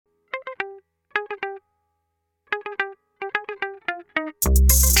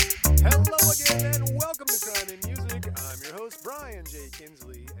Hello again and welcome to Crime and Music. I'm your host Brian J.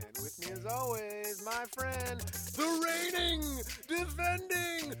 Kinsley, and with me as always, my friend, the reigning,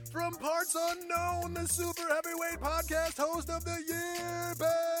 defending, from parts unknown, the super heavyweight podcast host of the year,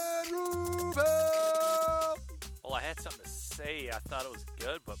 Ben Rubel. Well, I had something to say. I thought it was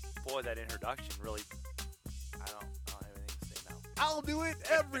good, but boy, that introduction really, I don't have anything to say now. I'll do it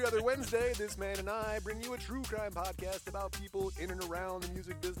every other Wednesday. This man and I bring you a true crime podcast about people in and around the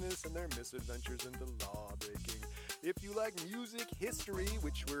music business and their misadventures into law breaking. If you like music history,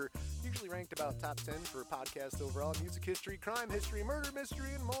 which we're usually ranked about top 10 for podcasts overall, music history, crime history, murder mystery,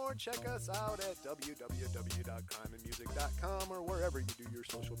 and more, check us out at www.crimeandmusic.com or wherever you do your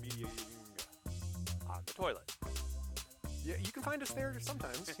social media. On the toilet. Yeah, you can find us there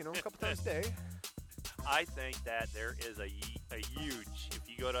sometimes, a couple times a day. I think that there is a huge, if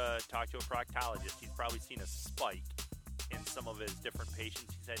you go to talk to a proctologist, he's probably seen a spike in some of his different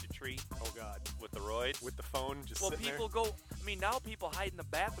patients he's had to treat. Oh, God. With the roids. With the phone just well, sitting people there. now people hide in the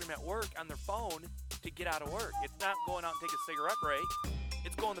bathroom at work on their phone to get out of work. It's not going out and take a cigarette break.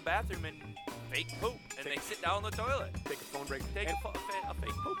 It's going to the bathroom and fake poop, and they sit down on the toilet. Take a phone break. Take a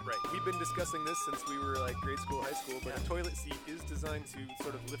fake poop break. We've been discussing this since we were like grade school, high school, but a toilet seat is designed to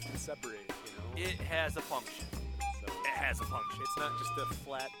sort of lift and separate, It has a function. So It has a function. it's not just a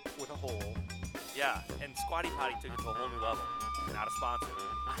flat with a hole. Yeah, and Squatty Potty took it to a whole new level. Not a sponsor.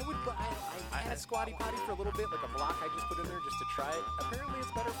 I had a squatty potty for a little bit, like a block I just put in there just to try it. Apparently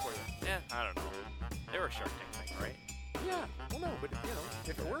it's better for you. Yeah, I don't know. They were a Shark Tank thing, right? Yeah, well no, but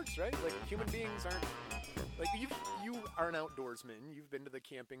if it works, right? Like human beings aren't, like you are an outdoorsman. You've been to the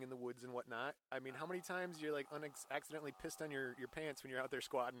camping in the woods and whatnot. I mean, how many times you're like accidentally pissed on your pants when you're out there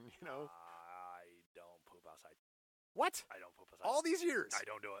squatting, I don't poop outside. What? I don't poop outside. All these years? I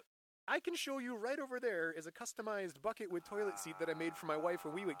don't do it. I can show you right over there is a customized bucket with toilet seat that I made for my wife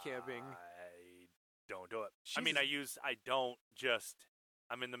when we went camping. I don't do it. She's-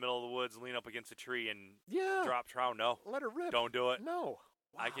 I'm in the middle of the woods, lean up against a tree and Yeah. drop trout. No. Let her rip. Don't do it. No.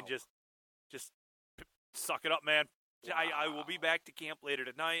 I can Wow. just suck it up, man. I will be back to camp later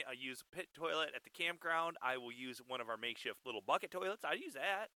tonight. I use a pit toilet at the campground. I will use one of our makeshift little bucket toilets. I use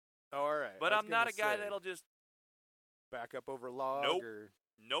that. All right. But I was I'm not gonna a guy say, that'll just back up over log Nope. or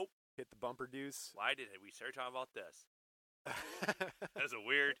nope. hit the bumper deuce. Why did we start talking about this? That's a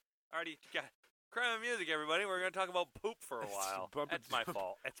weird. Already got crime and music, everybody. We're going to talk about poop for a while. That's my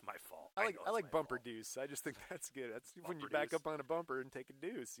fault. That's my fault. I know it's like my bumper fault. deuce. I just think that's good. That's when you Bumper back deuce. up on a bumper and take a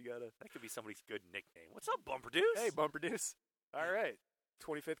deuce. You gotta. That could be somebody's good nickname. What's up, Bumper Deuce? Hey, bumper deuce. All right.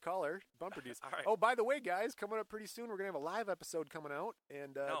 25th caller, bumper deuce. All right. Oh, by the way, guys, coming up pretty soon, we're gonna have a live episode coming out,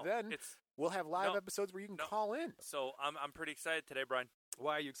 and No, then it's we'll have live no, episodes where you can no. call in. so I'm pretty excited today, Brian.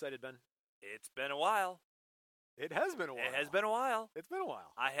 Why are you excited, Ben? It's been a while. It has been a while. It has been a while. It's been a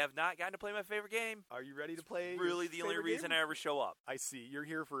while. I have not gotten to play my favorite game. Are you ready to play? Really, your the only favorite reason game? I ever show up. I see. You're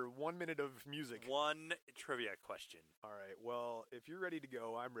here for 1 minute of music. One trivia question. All right. Well, if you're ready to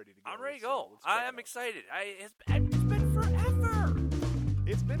go, I'm ready to go. I'm ready to so go. let's check I it am out. excited. It's been forever.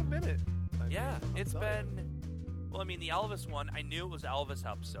 It's been a minute. I mean, Yeah, I'll it's tell you. been. Well, I mean, the Elvis one, I knew it was Elvis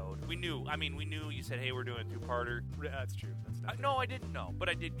episode. We knew you said, hey, we're doing a two-parter. That's true. That's not No, I didn't know, but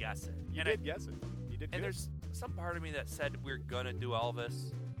I did guess it. You and did guess it. You did And good. there's some part of me that said we're going to do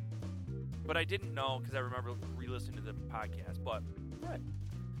Elvis, but I didn't know because I remember re-listening to the podcast. But Right.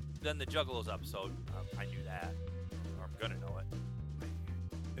 then the Juggalos episode, I knew that, or I'm going to know it.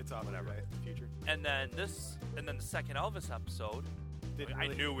 It's on whatever. Right? The future. And then the second Elvis episode, Didn't I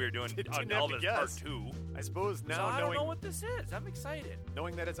really- knew we were doing didn't an have to Elvis guess. part 2. I suppose now So I don't knowing know what this is. I'm excited.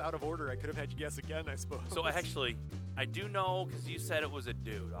 knowing that it's out of order, I could have had you guess again. I suppose. So actually, I do know because you said it was a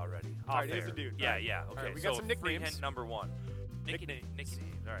dude already. All right, Off it is air. a dude. Yeah, All right. yeah. All Okay, right, we got so some free nicknames. hint number 1. Nicky Nicknames. names.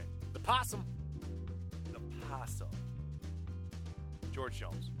 All right. the possum. The Possum. George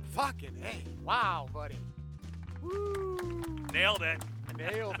Jones. Fucking hey! Wow, buddy. Woo! Nailed it.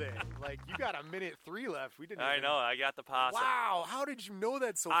 Nailed it. Like you got a minute 3 left. We didn't. I even- know. I got the Possum. Wow! How did you know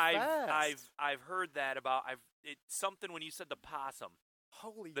that so fast? I've heard that about. It's something when you said the Possum.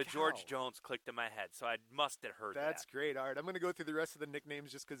 Holy The cow. George Jones clicked in my head, so I must have heard That's that. great. All right, I'm going to go through the rest of the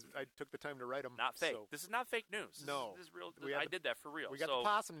nicknames just because I took the time to write them. Not fake. So This is not fake news. No. This is real. We had I the- did that for real. we got so the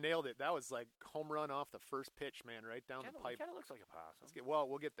possum nailed it. That was like home run off the first pitch, man, right down the pipe. Kind of looks like a possum. Let's get, well,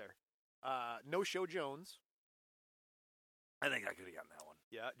 we'll get there. No Show Jones. I think I could have gotten that one.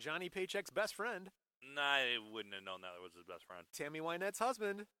 Yeah, Johnny Paycheck's best friend. Nah, I wouldn't have known that was his best friend. Tammy Wynette's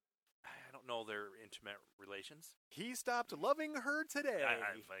husband. I don't know their intimate relations. He stopped loving her today. I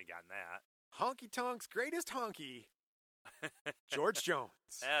ain't gotten that. Honky Tonk's greatest honky. George Jones.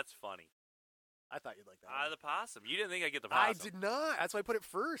 That's funny. I thought you'd like that. The possum. You didn't think I'd get the possum. I did not. That's why I put it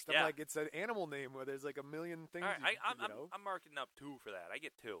first. I'm Yeah. like, it's an animal name where there's like a million things. All right, you know. I'm marking up 2 for that. I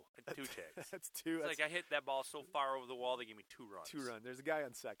get 2. Two ticks. That's 2. It's That's like I hit that ball so far over the wall, they gave me 2 runs. 2 runs. There's a guy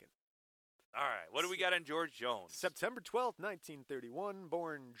on second. All right, what do we got on George Jones? September 12th, 1931,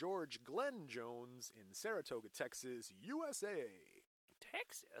 born George Glenn Jones in Saratoga, Texas, USA.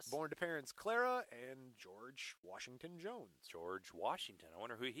 Texas? Born to parents Clara and George Washington Jones. George Washington. I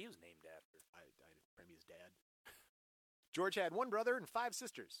wonder who he was named after. Probably his dad. George had 1 brother and 5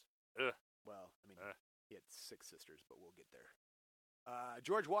 sisters. Ugh. Well, I mean, he had 6 sisters, but we'll get there.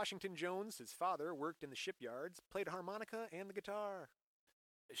 George Washington Jones, his father, worked in the shipyards, played a harmonica and the guitar.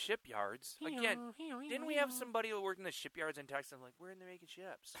 Shipyards? Again, didn't we have somebody who worked in the shipyards in Texas? I'm like, where are they making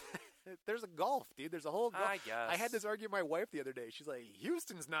ships? There's a Gulf, dude. There's a whole Gulf. I guess. I had this argument with my wife the other day. She's like,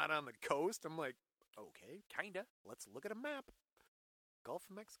 Houston's not on the coast. I'm like, okay, Kinda. let's look at a map. Gulf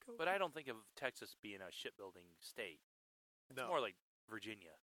of Mexico? But I don't think of Texas being a shipbuilding state. It's No. more like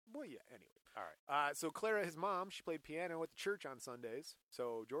Virginia. Well, yeah, anyway. All right. So Clara, his mom, she played piano at the church on Sundays.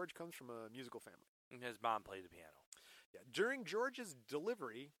 So George comes from a musical family. And his mom played the piano. Yeah. During George's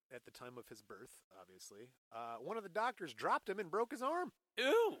delivery, at the time of his birth, obviously, one of the doctors dropped him and broke his arm.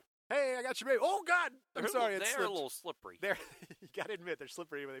 Ew! Hey, I got your baby. Oh, God! I'm sorry. It's They're a little slippery. They're, you got to admit, they're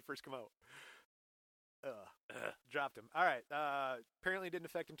slippery when they first come out. Dropped him. All right. Apparently didn't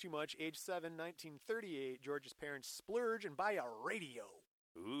affect him too much. Age 7, 1938, George's parents splurge and buy a radio.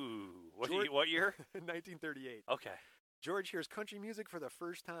 Ooh. George- What year? 1938. Okay. George hears country music for the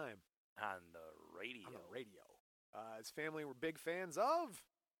first time On the radio. on the radio. His family were big fans of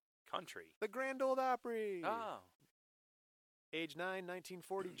Country. the Grand Ole Opry. Oh. Age 9,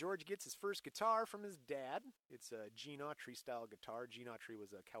 1940, George gets his first guitar from his dad. It's a Gene Autry style guitar. Gene Autry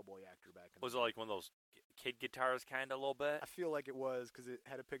was a cowboy actor back in Was the it like one of those kid guitars kind of a little bit? I feel like it was because it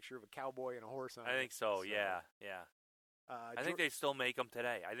had a picture of a cowboy and a horse on it. I think so, yeah. I think they still make them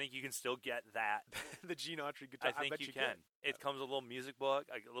today. I think you can still get that. the Gene Autry guitar. I think bet you can. It comes with a little music book,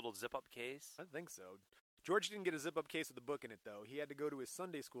 like a little zip-up case. I think so. George didn't get a zip-up case with the book in it, though. He had to go to his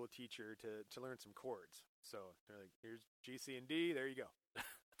Sunday school teacher to learn some chords. So they're like, here's G, C, and D. There you go.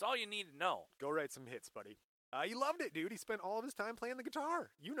 That's all you need to know. Go write some hits, buddy. He loved it, dude. He spent all of his time playing the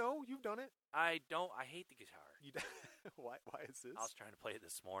guitar. You know, you've done it. I hate the guitar. You why is this? I was trying to play it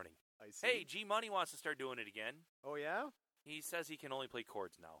this morning. I see. Hey, G Money wants to start doing it again. Oh, yeah? He says he can only play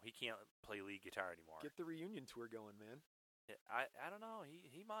chords now. He can't play lead guitar anymore. Get the reunion tour going, man. I don't know.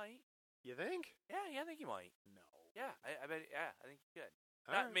 He might. You think? Yeah, I think he might. No. Yeah, I bet. Yeah, I think he could.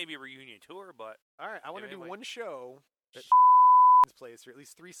 All Not right. maybe a reunion tour, but All right, I want to do anyway. one show at place, or at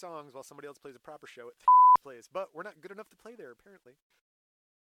least 3 songs while somebody else plays a proper show at place. But we're not good enough to play there, apparently.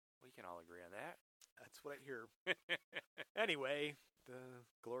 we can all agree on that. That's what I hear. Anyway, the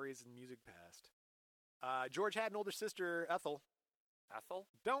glories of music past. George had an older sister, Ethel. Ethel?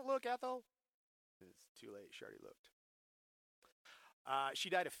 Don't look, Ethel. It's too late. She already looked. She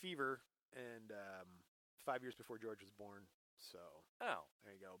died of fever, and 5 years before George was born. So Oh.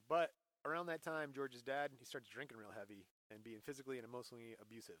 there you go. But around that time, George's dad, he starts drinking real heavy and being physically and emotionally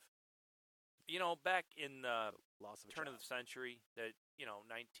abusive. You know, back in the Loss of a turn child. of the century, that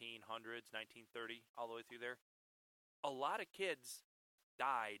 1900s, 1930, all the way through there, a lot of kids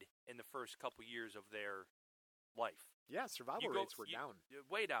died in the first couple years of their life. Yeah, survival You go- rates were you- down.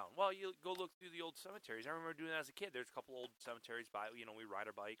 Way down. Well, you go look through the old cemeteries. I remember doing that as a kid. There's a couple old cemeteries by, we ride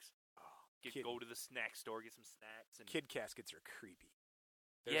our bikes, go to the snack store, get some snacks, and Kid caskets are creepy.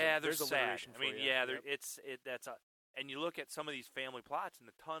 they're there's sad. alliteration I for mean, you. yeah, Yep. that's a. And you look at some of these family plots, and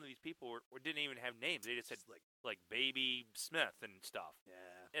a ton of these people didn't even have names. They just said like Baby Smith and stuff.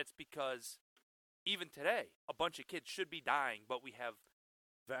 Yeah. It's because even today, a bunch of kids should be dying, but we have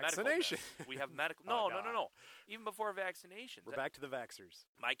medical Vaccination. deaths. We have medical. Oh, No. God. Even before vaccinations, We're back to the vaxxers.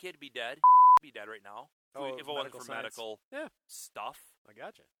 my kid would be dead. Be dead right now. Oh, if it wasn't medical for science. medical Yeah. stuff. I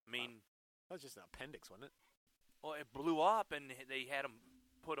gotcha. I mean, That was just an appendix, wasn't it? well, it blew up, and they had him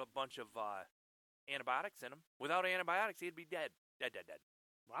put a bunch of antibiotics in him. Without antibiotics, he'd be dead. Dead.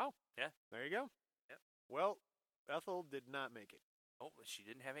 Wow. Yeah. There you go. Yep. Well, Ethel did not make it. Oh, she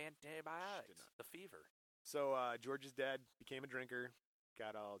didn't have antibiotics. She did not. The fever. So George's dad became a drinker.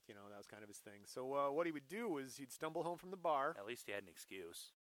 Got all, that was kind of his thing. So what he would do was he'd stumble home from the bar. At least he had an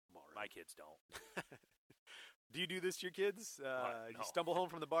excuse. My kids don't. Do you do this to your kids? No. You stumble home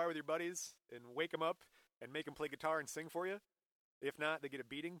from the bar with your buddies and wake them up and make them play guitar and sing for you? If not, they get a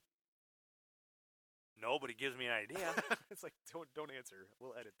beating. Nobody gives me an idea. It's like, don't answer.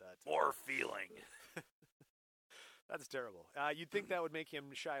 We'll edit that. More feeling. That's terrible. You'd think that would make him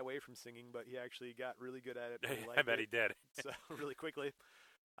shy away from singing, but he actually got really good at it. Really I liked bet it. he did. So really quickly.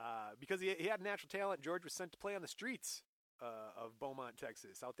 Because he had natural talent, George was sent to play on the streets of Beaumont,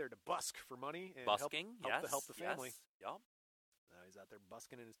 Texas, out there to busk for money and Busking, help the family. Yes. Yep. He's out there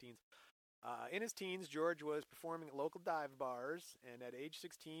busking in his teens. In his teens, George was performing at local dive bars, and at age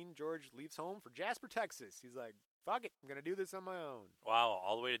 16, George leaves home for Jasper, Texas. He's like, fuck it, I'm going to do this on my own. Wow,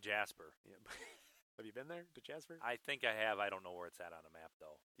 all the way to Jasper. Yeah. Have you been there to Jasper? I think I have. I don't know where it's at on a map,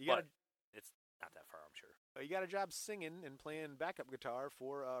 though. It's not that far, I'm sure. He got a job singing and playing backup guitar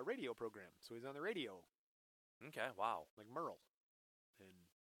for a radio program, so he's on the radio. Okay, wow. Like Merle. And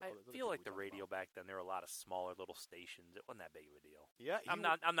I feel like the radio back then, there were a lot of smaller little stations. It wasn't that big of a deal. Yeah. I'm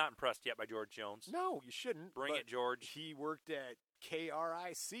not impressed yet by George Jones. No, you shouldn't. Bring it, George. He worked at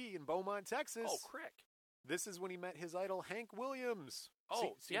KRIC in Beaumont, Texas. Oh, crick. This is when he met his idol, Hank Williams.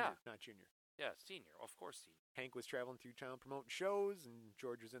 Oh, senior, yeah. Not junior. Yeah, senior. Of course, senior. Hank was traveling through town promoting shows, and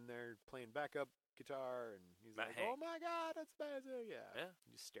George was in there playing backup guitar, and he's like, Hank. oh my God, that's amazing. Yeah. Yeah.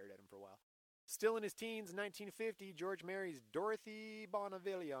 He just stared at him for a while. Still in his teens, in 1950, George marries Dorothy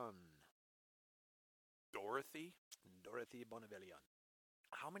Bonnevillian. Dorothy? Dorothy Bonnevillian.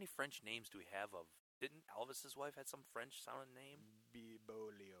 How many French names do we have of... Didn't Elvis's wife have some French-sounding name?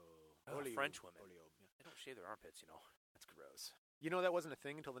 Bibolio. French women. Bolio, yeah. They don't shave their armpits, you know. That's gross. You know, that wasn't a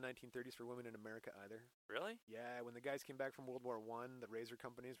thing until the 1930s for women in America either. Really? Yeah, when the guys came back from World War I, the razor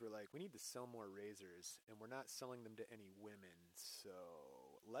companies were like, we need to sell more razors, and we're not selling them to any women, so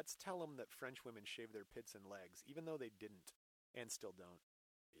let's tell them that French women shave their pits and legs, even though they didn't, and still don't.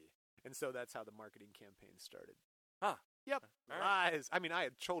 And so that's how the marketing campaign started. Huh. Yep. Right. Lies. I mean, I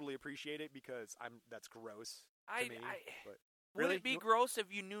totally appreciate it because that's gross to me. But would really? it be gross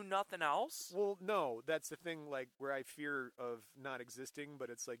if you knew nothing else? Well, no, that's the thing, like, where I fear of not existing, but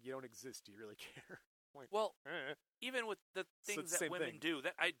it's like, you don't exist, do you really care? Like, well, even with the things that women do,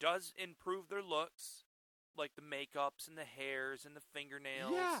 that it does improve their looks, like the makeups and the hairs and the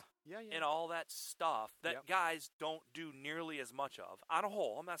fingernails, and all that stuff that guys don't do nearly as much of. On a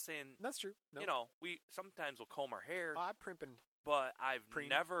whole, I'm not saying that's true. No. You know, we sometimes will comb our hair. I'm primping, but I've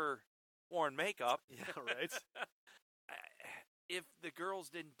never worn makeup. Yeah, right. If the girls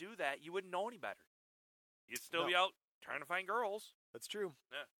didn't do that, you wouldn't know any better. You'd still be out trying to find girls. That's true.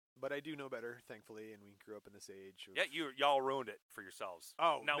 Yeah. But I do know better, thankfully, and we grew up in this age. Yeah, y'all ruined it for yourselves.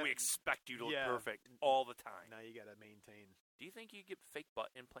 Oh, now we expect you to look perfect all the time. Now you got to maintain. Do you think you get fake butt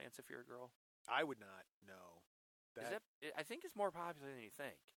implants if you're a girl? I would not. No. I think it's more popular than you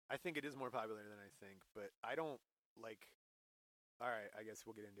think. I think it is more popular than I think, but I don't like. All right, I guess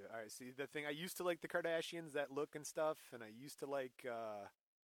we'll get into it. All right, see, the thing, I used to like the Kardashians, that look and stuff, and I used to like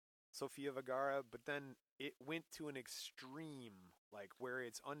Sofia Vergara, but then it went to an extreme, like, where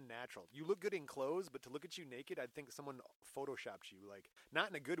it's unnatural. You look good in clothes, but to look at you naked, I think someone photoshopped you, like, not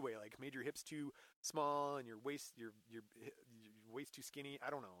in a good way, like, made your hips too small and your waist waist too skinny.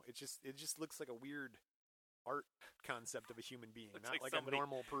 I don't know. It just looks like a weird art concept of a human being, not like a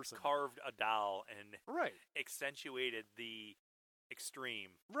normal person. Carved a doll and accentuated the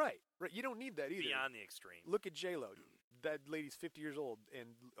extreme. Right. You don't need that either. Beyond the extreme. Look at J-Lo. That lady's 50 years old, and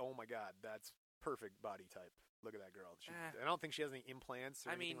oh my God, that's perfect body type. Look at that girl. I don't think she has any implants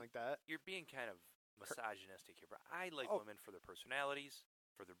or anything like that. You're being kind of misogynistic here, but I like women for their personalities,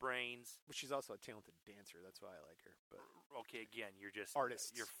 for their brains. But she's also a talented dancer. That's why I like her. But okay, again, you're just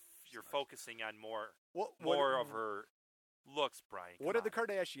artists. You're focusing on more of her looks, Brian. What did the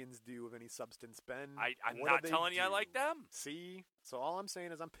Kardashians do of any substance, Ben? I'm not telling you I like them. See? So all I'm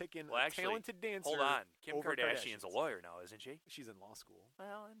saying is I'm picking a talented dancer. Hold on. Kim Kardashian's a lawyer now, isn't she? She's in law school.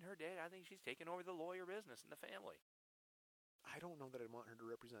 Well, and her dad, I think she's taken over the lawyer business in the family. I don't know that I'd want her to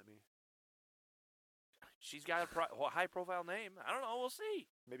represent me. She's got a high-profile name. I don't know. We'll see.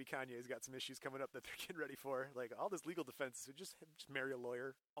 Maybe Kanye's got some issues coming up that they're getting ready for. Like, all this legal defense, so just marry a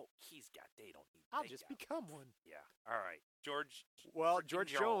lawyer. Oh, they don't need I'll just become one. Yeah. All right. George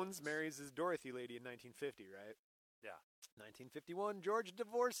Jones marries his Dorothy lady in 1950, right? Yeah. 1951, George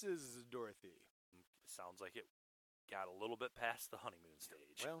divorces Dorothy. Sounds like it got a little bit past the honeymoon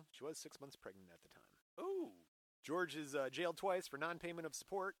stage. Well, she was 6 months pregnant at the time. Ooh. George is jailed twice for non-payment of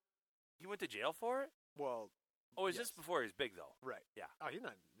support. He went to jail for it? Well, is this before he was big, though? Right. Yeah. Oh, he's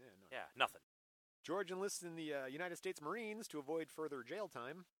not. Yeah, nothing. George enlists in the United States Marines to avoid further jail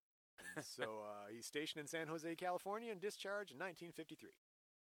time. So he's stationed in San Jose, California, and discharged in 1953.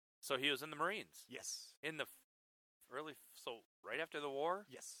 So he was in the Marines? Yes. In the right after the war?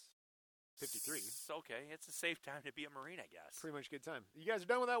 Yes. 53. Okay, it's a safe time to be a Marine, I guess. Pretty much good time. You guys are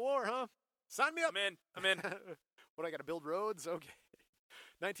done with that war, huh? Sign me up. I'm in. What, I got to build roads? Okay.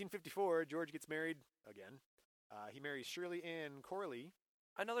 1954, George gets married again. He marries Shirley Ann Corley.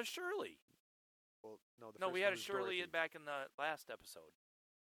 Another Shirley. Well, no, we had a Shirley back in the last episode.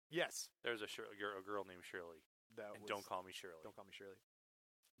 Yes. There's a girl named Shirley. Don't call me Shirley. Don't call me Shirley.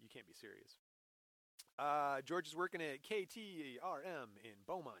 You can't be serious. George is working at KTRM in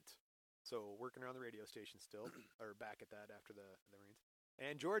Beaumont. So working around the radio station still, or back at that after the Marines.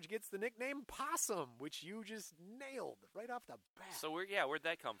 And George gets the nickname Possum, which you just nailed right off the bat. So where'd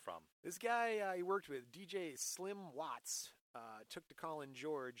that come from? This guy he worked with, DJ Slim Watts, took to calling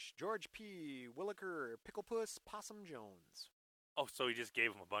George P. Williker, Picklepuss, Possum Jones. Oh, so he just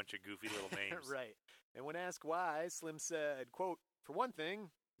gave him a bunch of goofy little names. Right. And when asked why, Slim said, quote, "For one thing,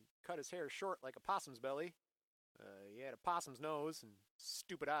 he cut his hair short like a possum's belly. He had a possum's nose and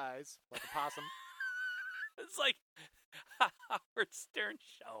stupid eyes like a possum." It's like Howard Stern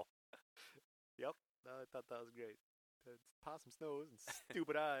show. Yep. I thought that was great. It's possum's nose and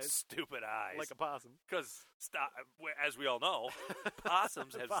stupid eyes. Stupid eyes. Like a possum. Because, as we all know,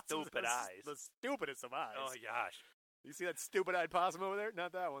 possums have stupid eyes. The stupidest of eyes. Oh, my gosh. You see that stupid-eyed possum over there?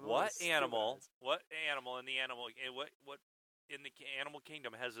 Not that one. What animal in the animal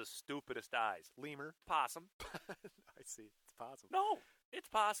kingdom has the stupidest eyes? Lemur. Possum. I see. It's possum. No, it's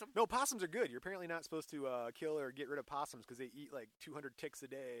possum. No, possums are good. You're apparently not supposed to kill or get rid of possums because they eat like 200 ticks a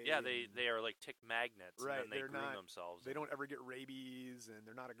day. Yeah, they are like tick magnets. Right. And then they groom themselves. They don't ever get rabies, and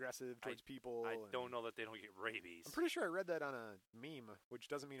they're not aggressive towards people. I don't know that they don't get rabies. I'm pretty sure I read that on a meme, which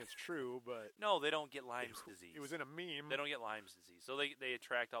doesn't mean it's true, but... No, they don't get Lyme's disease. It was in a meme. They don't get Lyme's disease. So they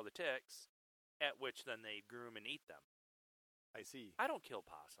attract all the ticks, at which then they groom and eat them. I see. I don't kill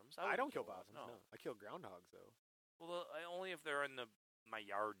possums. I don't kill possums, no. I kill groundhogs, though. Well, only if they're in my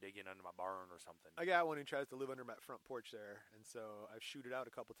yard digging under my barn or something. I got one who tries to live under my front porch there, and so I've shooed it out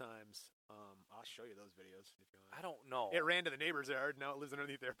a couple times. I'll show you those videos if you want. I don't know. It ran to the neighbor's yard, now it lives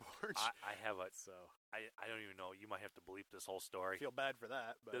underneath their porch. I have it, so I don't even know. You might have to bleep this whole story. I feel bad for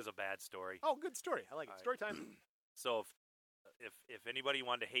that. But... This is a bad story. Oh, good story. I like it. Story time. So if anybody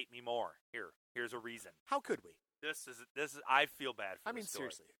wanted to hate me more, here's a reason. How could we? This is. I feel bad for. I mean, story.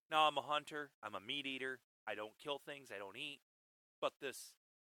 seriously. No, I'm a hunter. I'm a meat eater. I don't kill things. I don't eat. But this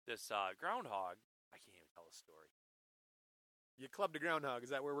groundhog, I can't even tell a story. You clubbed a groundhog. Is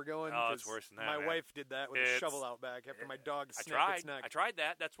that where we're going? Oh, it's worse than that. My wife did that with a shovel out back after my dog snapped its neck. I tried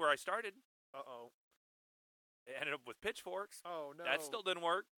that. That's where I started. Uh-oh. It ended up with pitchforks. Oh, no. That still didn't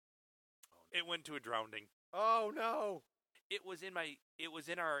work. It went to a drowning. Oh, no. It was in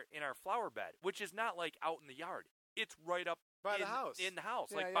our flower bed, which is not like out in the yard. It's right up by the house. In the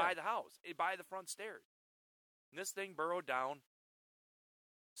house, by the house, by the front stairs. And this thing burrowed down.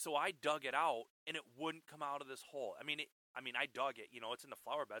 So I dug it out, and it wouldn't come out of this hole. I mean, I dug it. It's in the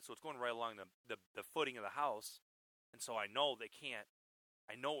flower bed, so it's going right along the footing of the house. And so I know they can't.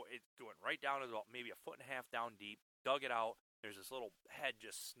 I know it's going right down to about maybe a foot and a half down deep. Dug it out. There's this little head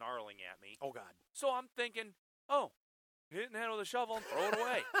just snarling at me. Oh, God. So I'm thinking, hit and handle the shovel and throw it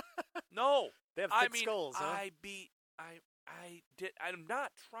away. No. They have thick skulls, huh? I'm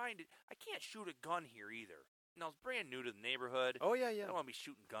not trying to. I can't shoot a gun here either. I was brand new to the neighborhood. Oh, yeah. I don't want to be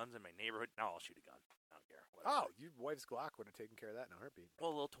shooting guns in my neighborhood. No, I'll shoot a gun. I don't care. Whatever. Oh, your wife's Glock would have taken care of that in a heartbeat. Well,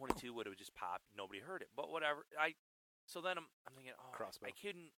 a little 22 would have just popped. Nobody heard it. But whatever. So then I'm thinking, crossbow. I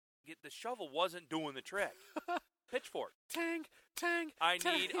couldn't get the shovel. Wasn't doing the trick. Pitchfork. Tang. I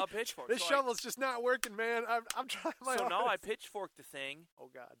need a pitchfork. This shovel's just not working, man. I'm trying my hardest. So now I pitchforked the thing.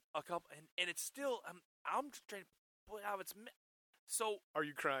 Oh, God. A couple, and it's still. I'm just trying to put out its. So. Are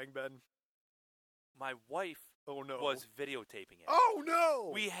you crying, Ben? My wife. Oh, no. Was videotaping it. Oh,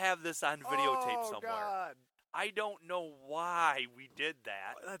 no! We have this on videotape somewhere. God. I don't know why we did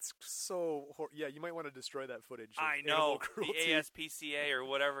that. That's so... Yeah, you might want to destroy that footage. I know. The ASPCA or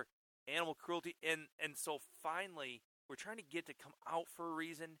whatever. Animal cruelty. And so finally, we're trying to get to come out for a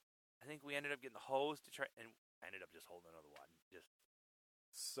reason. I think we ended up getting the hose to try... And I ended up just holding another one.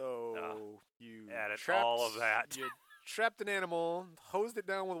 You trapped all of that. You trapped an animal, hosed it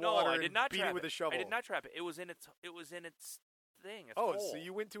down with water, I did not beat it with a shovel. I did not trap it. It was in its thing. Its hole. So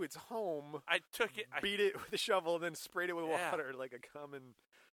you went to its home. I took it, beat it with a shovel, and then sprayed it with water like a common.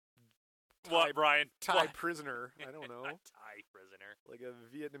 What, Brian? Thai prisoner. I don't know. A Thai prisoner. Like a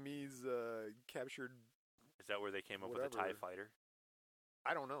Vietnamese captured. Is that where they came up with a Thai fighter?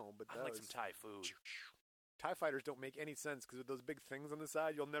 I don't know, but I like some Thai food. TIE fighters don't make any sense because with those big things on the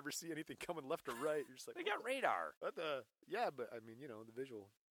side, you'll never see anything coming left or right. You're just like, they got radar. What the? Yeah, but I mean, the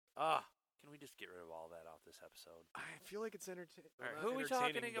visual. Can we just get rid of all that off this episode? I feel like it's entertaining. Right, who are we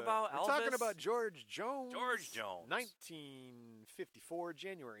talking about? We're talking about George Jones. George Jones. 1954,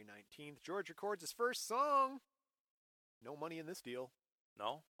 January 19th. George records his first song. No money in this deal.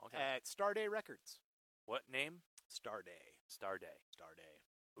 No? Okay. At Starday Records. What name? Starday. Starday. Starday.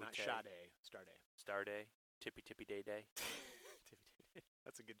 Okay. Not Sade. Starday. Starday. Tippy Tippy Day Day.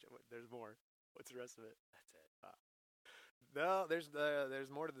 That's a good joke. There's more. What's the rest of it? That's it. No,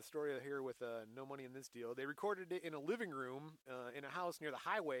 there's more to the story here with No Money in This Deal. They recorded it in a living room in a house near the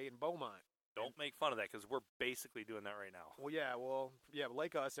highway in Beaumont. Don't make fun of that because we're basically doing that right now. Well, yeah,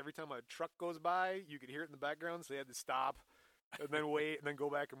 like us, every time a truck goes by, you could hear it in the background, so they had to stop and then wait and then go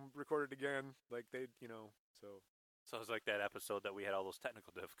back and record it again. Like they, So it's like that episode that we had all those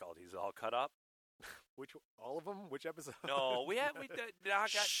technical difficulties all cut up. All of them? Which episode? No, we got.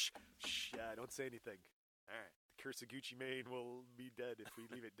 Shh. Yeah, don't say anything. All right. The curse of Gucci Mane will be dead if we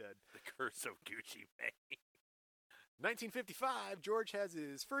leave it dead. The curse of Gucci Mane. 1955, George has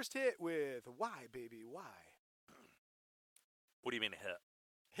his first hit with Why, Baby, Why? What do you mean a hit?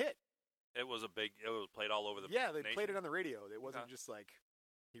 Hit. It was played all over the they nation? played it on the radio. It wasn't just like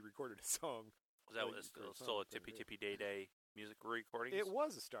he recorded a song. Was that still a Tippy Tippy Day Day music recording? It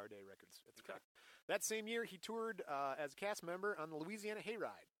was a Star Day Records. That's correct. That same year, he toured as a cast member on the Louisiana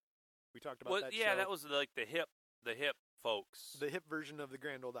Hayride. We talked about that. Yeah, show. that was like the hip folks. The hip version of the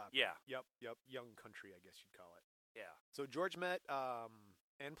Grand Ole Opry. Yeah. Yep. Young country, I guess you'd call it. Yeah. So George met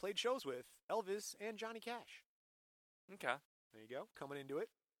and played shows with Elvis and Johnny Cash. Okay. There you go. Coming into it.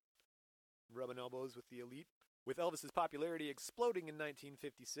 Rubbing elbows with the elite. With Elvis's popularity exploding in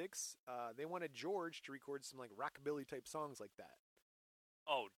 1956, they wanted George to record some like rockabilly type songs like that.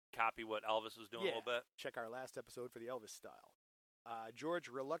 Oh, copy what Elvis was doing a little bit? Check our last episode for the Elvis style. George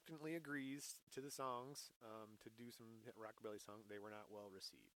reluctantly agrees to the songs to do some rockabilly songs. They were not well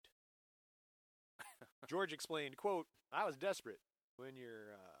received. George explained, quote, I was desperate. When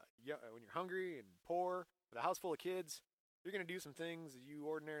you're hungry and poor, with a house full of kids, you're going to do some things that you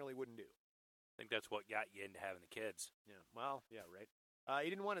ordinarily wouldn't do. I think that's what got you into having the kids. Yeah, well, yeah, right. He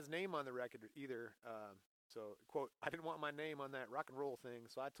didn't want his name on the record either. So, quote, I didn't want my name on that rock and roll thing,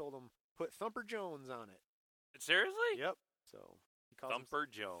 so I told him, put Thumper Jones on it. Seriously? Yep. So he calls Thumper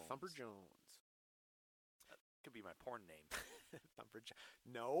Jones. Thumper Jones. That could be my porn name.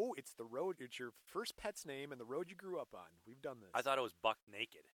 No, it's the road. It's your first pet's name and the road you grew up on. We've done this. I thought it was Buck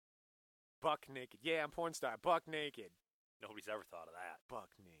Naked. Buck Naked. Yeah, I'm porn star. Buck Naked. Nobody's ever thought of that.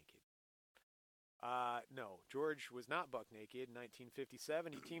 Buck Naked. No, George was not Buck Naked. In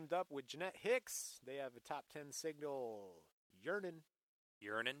 1957, he teamed up with Jeanette Hicks. They have a top 10 single, Yearnin'.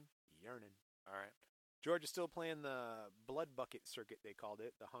 Yearnin'? Yearnin'. All right. George is still playing the blood bucket circuit, they called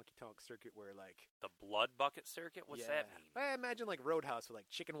it. The honky-tonk circuit where, like... The blood bucket circuit? What's that mean? I imagine, like, Roadhouse with, like,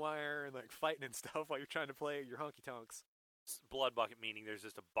 chicken wire and, like, fighting and stuff while you're trying to play your honky-tonks. Blood bucket meaning there's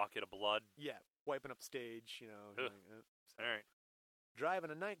just a bucket of blood? Yeah, wiping up the stage, you know. All right.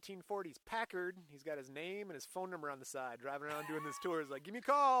 Driving a 1940s Packard. He's got his name and his phone number on the side. Driving around doing this tour. He's like, give me a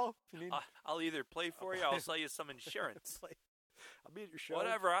call. If you need... I'll either play for you or I'll sell you some insurance. I'll be at your show.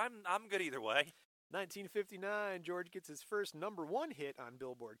 Whatever. I'm good either way. 1959, George gets his first #1 hit on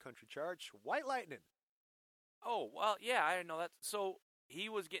Billboard Country Charts, White Lightning. Oh, well, yeah, I didn't know that. So he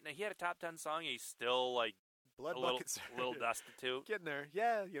had a top 10 song. He's still like Blood a little destitute. Getting there.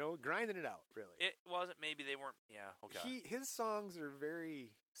 Yeah, grinding it out, really. It wasn't, maybe they weren't, yeah, okay. His songs are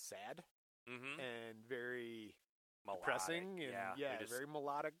very sad and very depressing. And, very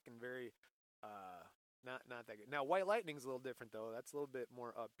melodic and very, not that good. Now, White Lightning's a little different, though. That's a little bit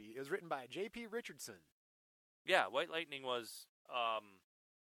more upbeat. It was written by J.P. Richardson. Yeah, White Lightning was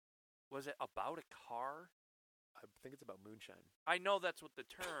it about a car? I think it's about moonshine. I know that's what the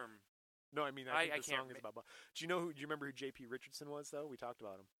term... No, I mean, I think the song is about... Do you remember who J.P. Richardson was, though? We talked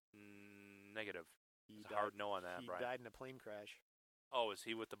about him. Negative. It's a hard no on that, Brian. He died in a plane crash. Oh, is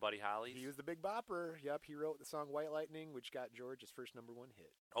he with the Buddy Hollies? He was the Big Bopper. Yep, he wrote the song White Lightning, which got George his first #1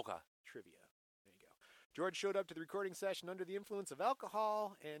 hit. Okay. Trivia. There you go. George showed up to the recording session under the influence of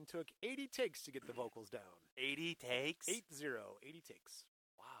alcohol and took 80 takes to get the vocals down. 80 takes? 80 takes.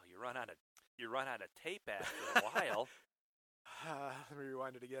 Wow, you run out of tape after a while. Let me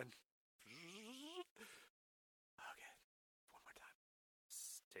rewind it again. Okay, one more time.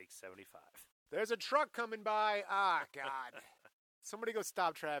 Take 75. There's a truck coming by. Ah, God. Somebody go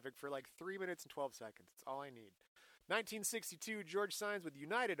stop traffic for like 3 minutes and 12 seconds. That's all I need. 1962, George signs with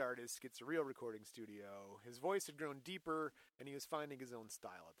United Artists, gets a real recording studio. His voice had grown deeper, and he was finding his own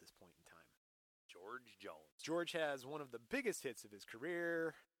style at this point in time. George Jones. George has one of the biggest hits of his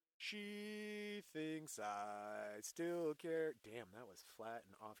career. She thinks I still care. Damn, that was flat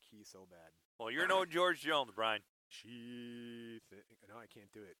and off key so bad. Well, you're no George Jones, Brian. No, I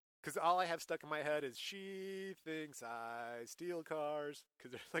can't do it. Because all I have stuck in my head is she thinks I steal cars.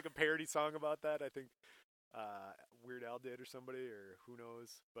 Because there's like a parody song about that. I think Weird Al did or somebody, or who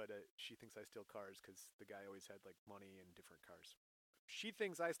knows. But she thinks I steal cars because the guy always had like money and different cars. She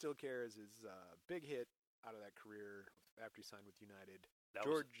Thinks I Still Care is his big hit out of that career after he signed with United.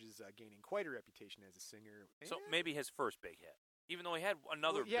 George is gaining quite a reputation as a singer. So maybe his first big hit, even though he had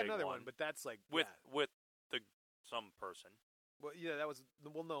another big one. But that's like with some person. Well, yeah, that was the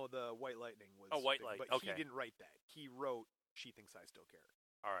White Lightning was. White Lightning. But he didn't write that. He wrote "She Thinks I Still Care."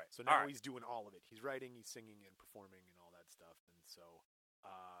 All right. So now he's doing all of it. He's writing, he's singing, and performing, and all that stuff. And so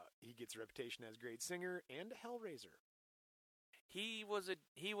he gets a reputation as a great singer and a hellraiser. He was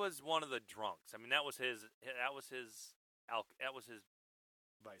one of the drunks. I mean, that was his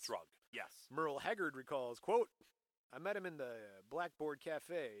vice drug. Yes. Merle Haggard recalls, quote, "I met him in the Blackboard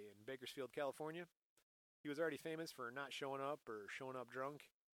Cafe in Bakersfield, California. He was already famous for not showing up or showing up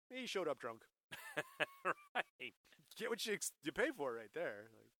drunk. He showed up drunk." Right. Get what you pay for right there.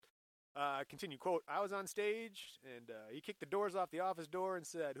 Continue, quote, "I was on stage, and he kicked the doors off the office door and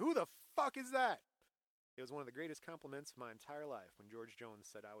said, 'Who the fuck is that?' It was one of the greatest compliments of my entire life when George Jones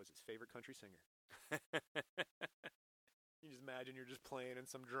said I was his favorite country singer." You just imagine you're just playing and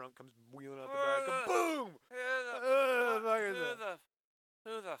some drunk comes wheeling out the back and boom!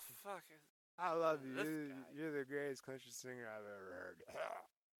 Who the fuck is... I love you. You're the greatest country singer I've ever heard.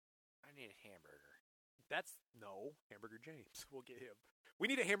 I need a hamburger. Hamburger James. We'll get him. We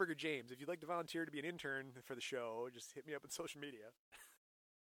need a Hamburger James. If you'd like to volunteer to be an intern for the show, just hit me up on social media.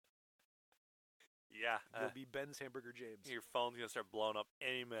 Yeah. You'll be Ben's Hamburger James. Your phone's going to start blowing up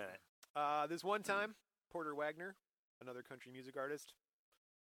any minute. This one time, Porter Wagner, another country music artist.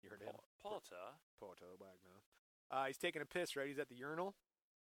 You heard of him? Porter Wagner. He's taking a piss, right? He's at the urinal.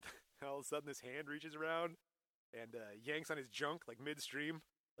 All of a sudden, this hand reaches around and yanks on his junk, like midstream,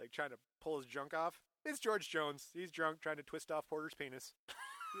 like trying to pull his junk off. It's George Jones. He's drunk, trying to twist off Porter's penis.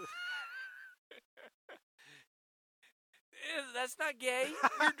 That's not gay.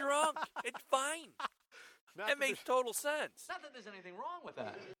 You're drunk. It's fine. That makes total sense. Not that there's anything wrong with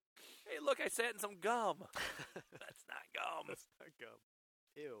that. Hey, look, I sat in some gum. That's not gum. That's not gum.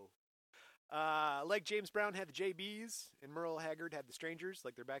 Ew. Like James Brown had the JBs and Merle Haggard had the Strangers,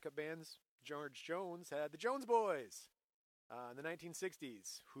 like their backup bands, George Jones had the Jones Boys in the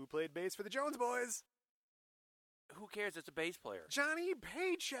 1960s. Who played bass for the Jones Boys? Who cares? It's a bass player. Johnny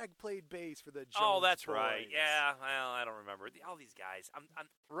Paycheck played bass for the Jones Oh, that's Boys. right. Yeah, well, I don't remember. All these guys. I'm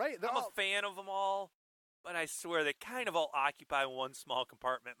a fan of them all, but I swear they kind of all occupy one small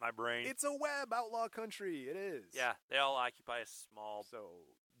compartment in my brain. It's a web, outlaw country. It is. Yeah, they all occupy a small... So,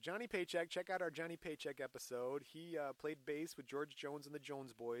 Johnny Paycheck, check out our Johnny Paycheck episode. He played bass with George Jones and the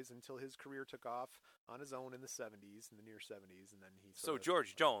Jones Boys until his career took off on his own in the 70s, in the near 70s, and then he... So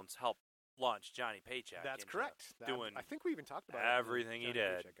George Jones helped launch Johnny Paycheck. That's correct. I think we even talked about everything he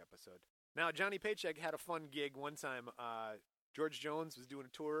did. Paycheck episode. Now, Johnny Paycheck had a fun gig one time. George Jones was doing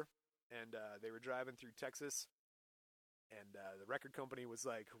a tour, and they were driving through Texas, and the record company was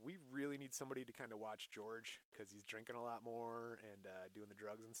like, "We really need somebody to kind of watch George because he's drinking a lot more and doing the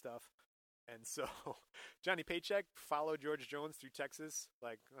drugs and stuff." And so Johnny Paycheck followed George Jones through Texas,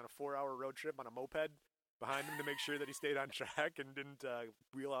 like on a 4-hour road trip on a moped behind him to make sure that he stayed on track and didn't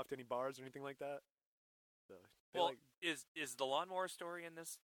wheel off to any bars or anything like that. So, is the lawnmower story in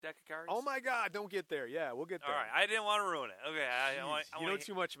this deck of cards? Oh my God! Don't get there. Yeah, we'll get there. All right, I didn't want to ruin it. Okay, you know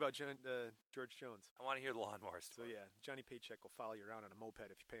too much about George Jones. I want to hear the lawnmower story. So yeah, Johnny Paycheck will follow you around on a moped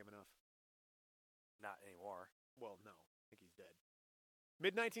if you pay him enough. Not anymore. Well, no, I think he's dead.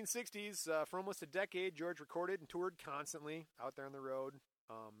 Mid-1960s, for almost a decade, George recorded and toured constantly out there on the road.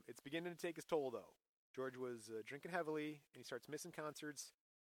 It's beginning to take his toll, though. George was drinking heavily, and he starts missing concerts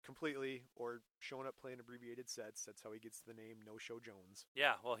completely or showing up playing abbreviated sets. That's how he gets the name No Show Jones.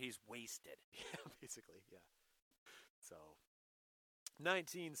 Yeah, well, he's wasted. Yeah, basically, yeah. So,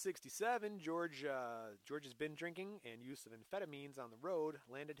 1967, George's been drinking and use of amphetamines on the road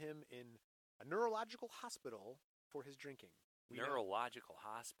landed him in a neurological hospital for his drinking. Neurological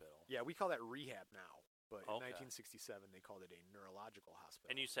hospital? Yeah, we call that rehab now. But in Okay. 1967, they called it a neurological hospital.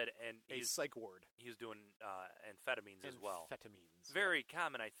 And you said a psych ward. He was doing amphetamines as well. Amphetamines. Very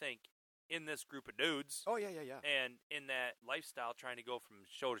common, I think, in this group of dudes. Oh, yeah. And in that lifestyle, trying to go from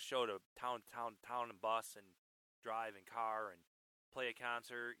show to show to town to town and bus and drive in car and play a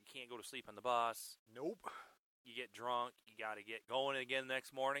concert. You can't go to sleep on the bus. Nope. You get drunk. You got to get going again the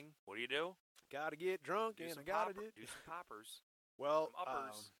next morning. What do? Got to get drunk do and some I got to do some poppers. Well, some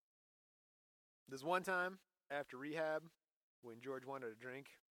uppers. There's one time after rehab when George wanted a drink.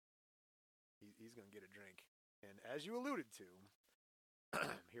 He's going to get a drink. And as you alluded to,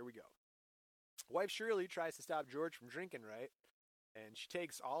 here we go. Wife Shirley tries to stop George from drinking, right? And she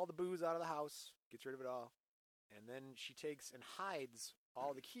takes all the booze out of the house, gets rid of it all. And then she takes and hides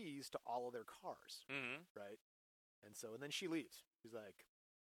all the keys to all of their cars, Mm-hmm. right? And then she leaves. She's like,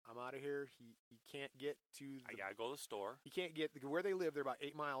 I'm out of here. He can't get to I got to go to the store. He can't get where they live. They're about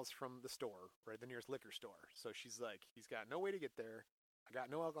 8 miles from the store, right? The nearest liquor store. So she's like, he's got no way to get there. I got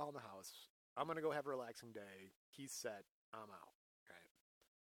no alcohol in the house. I'm going to go have a relaxing day. He's set. I'm out. Right.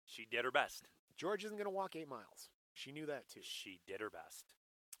 She did her best. George isn't going to walk 8 miles. She knew that too. She did her best.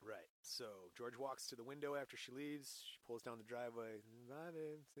 Right. So George walks to the window after she leaves. She pulls down the driveway. Bye,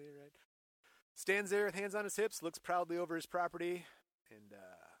 babe. See you, right? Stands there with hands on his hips, looks proudly over his property. And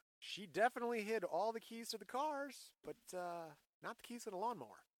she definitely hid all the keys to the cars, but not the keys to the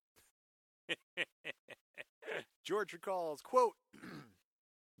lawnmower. George recalls, quote,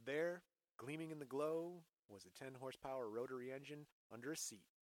 there, gleaming in the glow, was a 10-horsepower rotary engine under a seat,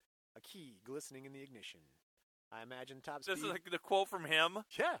 a key glistening in the ignition. I imagine top speed. This is like the quote from him?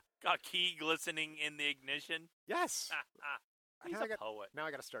 Yeah. A key glistening in the ignition? Yes. He's a poet. Now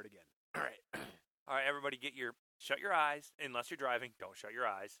I got to start again. All right. All right, everybody shut your eyes. Unless you're driving, don't shut your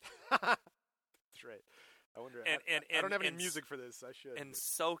eyes. That's right. I wonder. I don't have any music for this. I should. And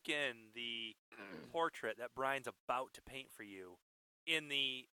soak in the portrait that Brian's about to paint for you in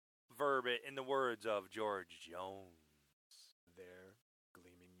the words of George Jones. There,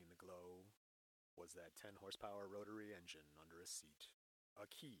 gleaming in the glow, was that 10-horsepower rotary engine under a seat, a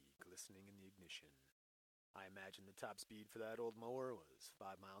key glistening in the ignition. I imagine the top speed for that old mower was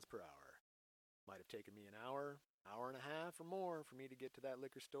 5 miles per hour. Might have taken me an hour and a half or more for me to get to that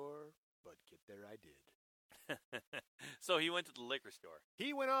liquor store, but get there I did. So he went to the liquor store.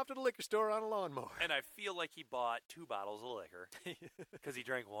 He went off to the liquor store on a lawnmower. And I feel like he bought 2 bottles of liquor because he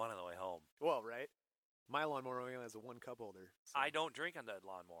drank one on the way home. Well, right. My lawnmower only has a 1-cup holder. So. I don't drink on the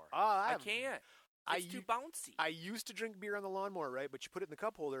lawnmower. I can't. It's too bouncy. I used to drink beer on the lawnmower, right? But you put it in the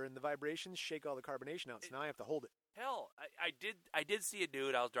cup holder, and the vibrations shake all the carbonation out. So now I have to hold it. Hell, I did see a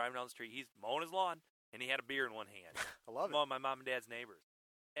dude. I was driving down the street. He's mowing his lawn, and he had a beer in one hand. I love it. My mom and dad's neighbors.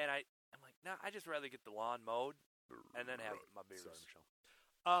 And I'm like, nah, I just rather get the lawn mowed and then have my beers. Sorry,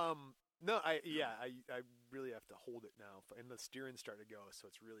 Michelle. No, I really have to hold it now, and the steering's starting to go, so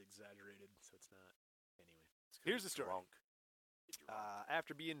it's really exaggerated. So it's not. Anyway, here's the story.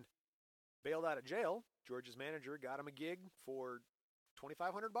 After being bailed out of jail, George's manager got him a gig for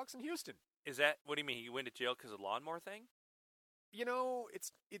 $2,500 in Houston. Is that, what do you mean? He went to jail because of the lawnmower thing? You know,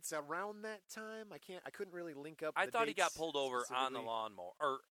 it's around that time. I couldn't really link up. I thought he got pulled over on the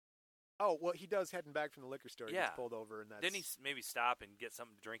lawnmower. Oh, well, he does heading back from the liquor store. He gets pulled over, and that's. Didn't he maybe stop and get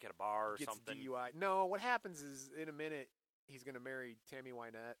something to drink at a bar or something? DUI. No, what happens is in a minute he's going to marry Tammy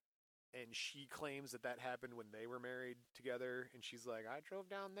Wynette, and she claims that happened when they were married together. And she's like, I drove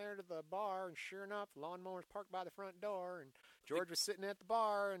down there to the bar, and sure enough, the lawnmower's parked by the front door, and George was sitting at the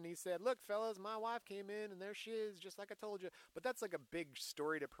bar, and he said, look, fellas, my wife came in, and there she is, just like I told you. But that's like a big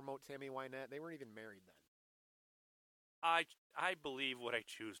story to promote Tammy Wynette. They weren't even married then. I believe what I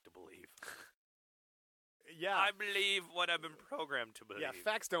choose to believe. Yeah. I believe what I've been programmed to believe. Yeah,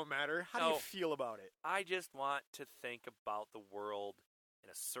 facts don't matter. How do you feel about it? I just want to think about the world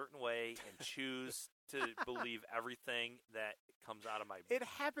in a certain way and choose to believe everything that comes out of my It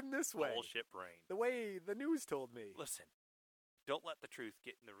happened this way. Bullshit brain. The way the news told me. Listen, don't let the truth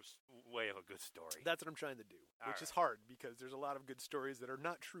get in the way of a good story. That's what I'm trying to do, which is hard because there's a lot of good stories that are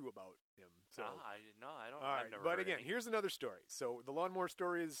not true about him. So I don't. All right, but again, here's another story. So the lawnmower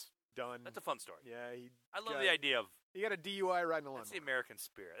story is done. That's a fun story. Yeah, I love the idea of he got a DUI riding a lawnmower. That's the American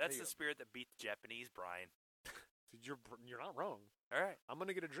spirit. That's the spirit that beat the Japanese, Brian. You're not wrong. All right, I'm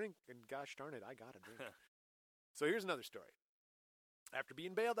gonna get a drink, and gosh darn it, I got a drink. So here's another story. After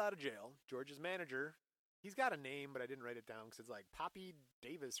being bailed out of jail, George's manager. He's got a name, but I didn't write it down because it's like Poppy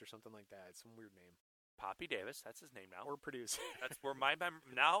Davis or something like that. It's some weird name. Poppy Davis, that's his name now. Or producer. That's where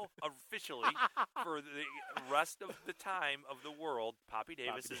now officially for the rest of the time of the world, Poppy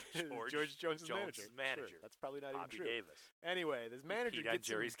Davis is George Jones' manager. Sure, that's probably not Poppy even true. Davis. Anyway, this manager gets on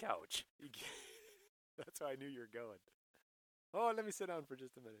Jerry's couch. That's how I knew you were going. Oh, let me sit down for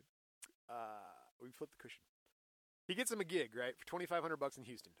just a minute. We flipped the cushion. He gets him a gig, right, for $2,500 in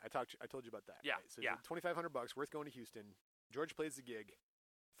Houston. I told you about that. Yeah, right? So $2,500 worth going to Houston. George plays the gig,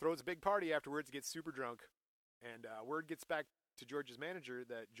 throws a big party afterwards, gets super drunk, and word gets back to George's manager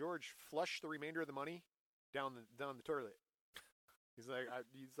that George flushed the remainder of the money down the toilet. He's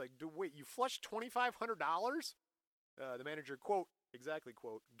like, wait, you flushed $2,500? The manager, quote,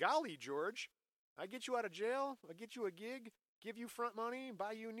 golly, George, I get you out of jail, I get you a gig, give you front money,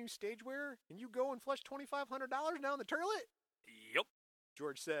 buy you a new stageware, and you go and flush $2,500 down the toilet? Yep.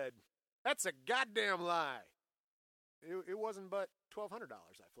 George said, that's a goddamn lie. It wasn't but $1,200 I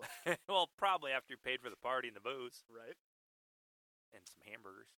flushed. Well, probably after you paid for the party and the booze. Right. And some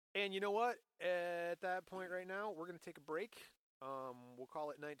hamburgers. And you know what? At that point right now, we're going to take a break. We'll call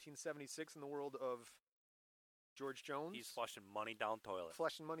it 1976 in the world of George Jones. He's flushing money down toilet.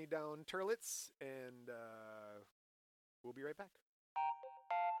 Flushing money down turlets, and we'll be right back.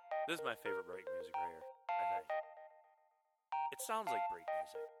 This is my favorite break music right here, I think. It sounds like break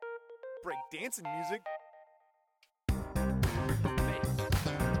music. Break dancing music?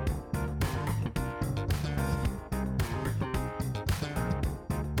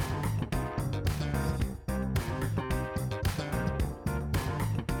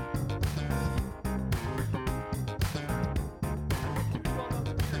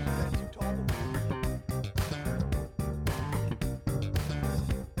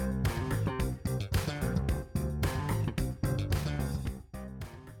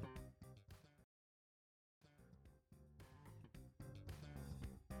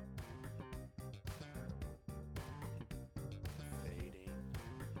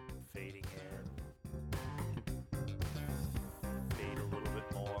 Fading in. Fade a little bit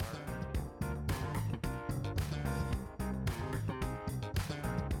more.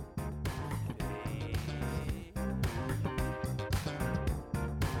 Fade.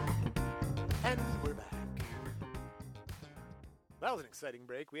 And we're back. That was an exciting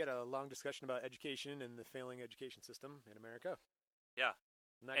break. We had a long discussion about education and the failing education system in America. Yeah.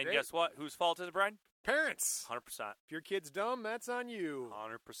 And great? Guess what? Whose fault is it, Brian? Parents. 100%. If your kid's dumb, that's on you.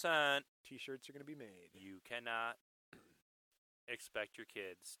 100%. T-shirts are going to be made. You cannot expect your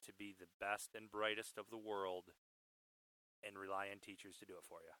kids to be the best and brightest of the world and rely on teachers to do it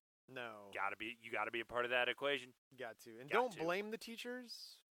for you. No. You gotta be a part of that equation. Got to. And don't blame the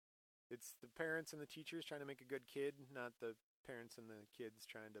teachers. It's the parents and the teachers trying to make a good kid, not the parents and the kids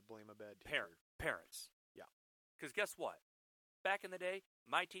trying to blame a bad teacher. Parents. Yeah. Because guess what? Back in the day,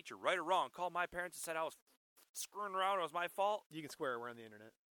 my teacher, right or wrong, called my parents and said I was screwing around. It was my fault. You can swear we're on the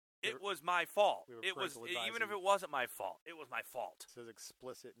internet. It was my fault. It was even if it wasn't my fault. It was my fault. It says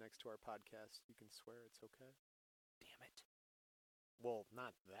explicit next to our podcast. You can swear it's okay. Damn it. Well,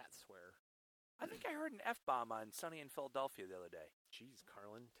 not that swear. I think I heard an F-bomb on Sunny in Philadelphia the other day. Jeez,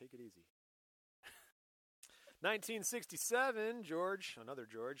 Carlin, take it easy. 1967, George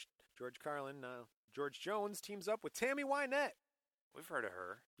Carlin, George Jones teams up with Tammy Wynette. We've heard of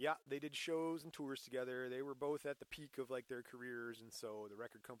her. Yeah, they did shows and tours together. They were both at the peak of their careers, and so the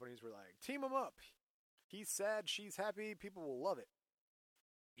record companies were like, team them up. He's sad, she's happy, people will love it.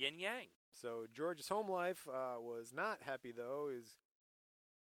 Yin yang. So George's home life was not happy, though.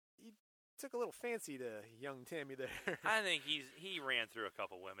 He took a little fancy to young Tammy there. I think he ran through a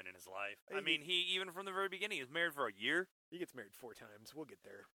couple women in his life. I mean, he even from the very beginning, he was married for a year. He gets married 4 times. We'll get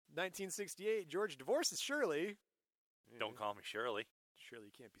there. 1968, George divorces Shirley. Don't call me Shirley. Shirley,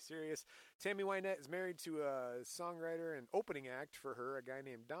 you can't be serious. Tammy Wynette is married to a songwriter and opening act for her, a guy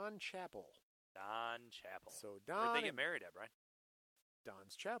named Don Chappell. Don Chappell. So Don. Where'd they get married at, Brian?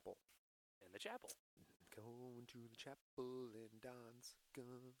 Don's Chapel. In the chapel. Going to the chapel and Don's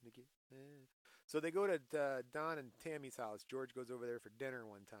gonna get mad. So they go to Don and Tammy's house. George goes over there for dinner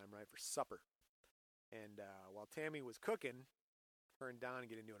one time, right, for supper. And while Tammy was cooking, her and Don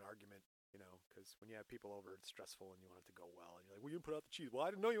get into an argument, because when you have people over, it's stressful and you want it to go well. And you're like, well, you can put out the cheese. Well, I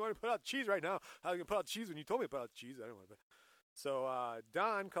didn't know you wanted to put out the cheese right now. How are you going to put out the cheese when you told me to put out the cheese? I don't want to. So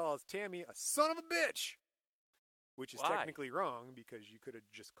Don calls Tammy a son of a bitch, which is technically wrong because you could have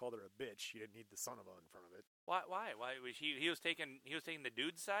just called her a bitch. You didn't need the son of a in front of it. Why? Why was he was taking the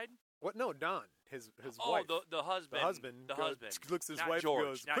dude's side? What? No, Don, his wife. Oh, the husband. The husband looks at his wife George,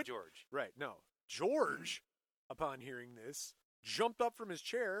 and goes, not George. Right. No, George. Upon hearing this, jumped up from his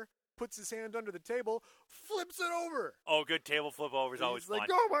chair, puts his hand under the table, flips it over. Oh, good table flip over is always fun. He's like,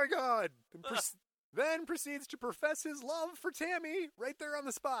 oh my God. And then proceeds to profess his love for Tammy right there on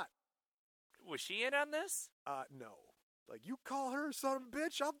the spot. Was she in on this? No. Like, you call her son of a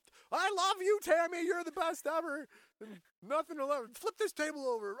bitch? I love you, Tammy. You're the best ever. And nothing will ever. Flip this table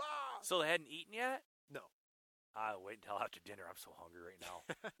over. Rah! So they hadn't eaten yet? No. I'll wait until after dinner. I'm so hungry right now.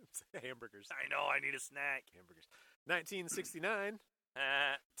 Hamburgers. I know. I need a snack. Hamburgers. 1969.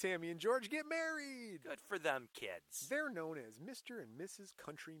 Tammy and George get married. Good for them kids. They're known as Mr. and Mrs.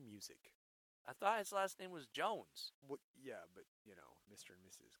 Country Music. I thought his last name was Jones. Well, yeah, but, Mr. and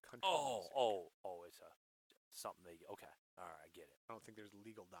Mrs. Country Music. It's something they... Okay. All right, I get it. I don't think there's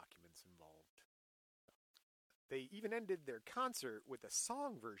legal documents involved. They even ended their concert with a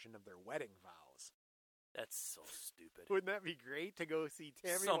song version of their wedding vows. That's so stupid. Wouldn't that be great to go see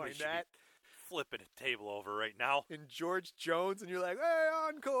Tammy Wynette flipping a table over right now? And George Jones, and you're like, hey,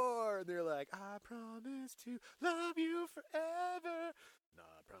 encore! And they're like, I promise to love you forever. No,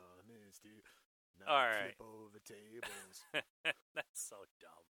 I promise to not flip over tables. That's so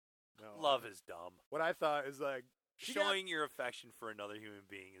dumb. No, love is dumb. What I thought is like, Showing your affection for another human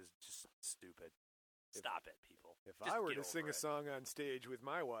being is just stupid. Stop it, people. If just I were to sing a song on stage with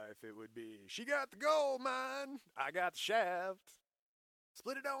my wife, it would be, she got the gold mine, I got the shaft.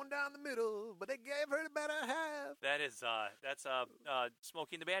 Split it on down the middle, but they gave her the better half. That's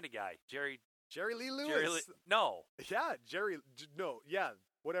Smokey and the Bandit guy, Jerry Lee Lewis. No. Yeah,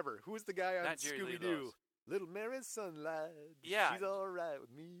 whatever. Who's the guy on Scooby-Doo? Little Mary Sunlight. Yeah. She's all right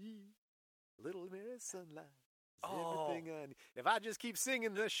with me. Little Mary Sunlight. Everything I need. If I just keep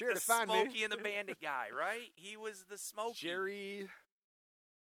singing, they're sure to find me. Smokey and the Bandit guy, right? He was the Smokey. Jerry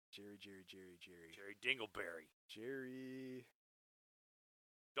Dingleberry. Jerry.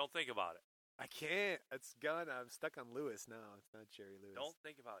 Don't think about it. I can't. It's gone. I'm stuck on Lewis now. It's not Jerry Lewis. Don't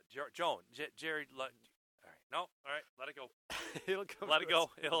think about it. Joan. Jerry. All right. No. All right. Let it go. It'll come. Let it go.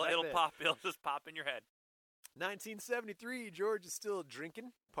 It'll pop. It'll just pop in your head. 1973. George is still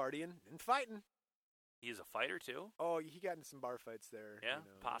drinking, partying, and fighting. He's a fighter too. Oh, he got into some bar fights there. Yeah.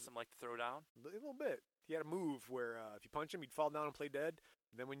 Possum like to throw down. A little bit. He had a move where if you punch him, he'd fall down and play dead.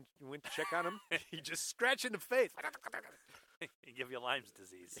 And then when you went to check on him, he'd just scratch in the face. He'd give you Lyme's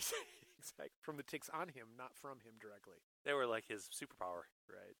disease. It's like from the ticks on him, not from him directly. They were like his superpower.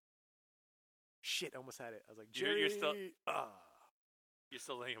 Right. Shit, I almost had it. I was like, Jerry. You're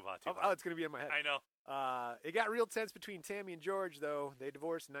still thinking about it. Oh, it's going to be in my head. I know. It got real tense between Tammy and George, though. They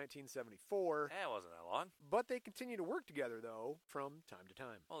divorced in 1974. It wasn't that long. But they continue to work together, though, from time to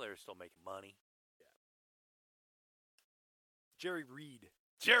time. Well, they were still making money. Yeah. Jerry Reed.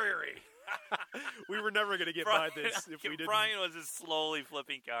 We were never going to get by this if we didn't. Brian was just slowly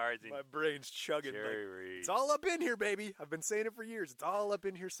flipping cards. My brain's chugging. Jerry Reed. It's all up in here, baby. I've been saying it for years. It's all up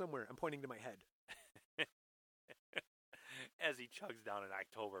in here somewhere. I'm pointing to my head. As he chugs down an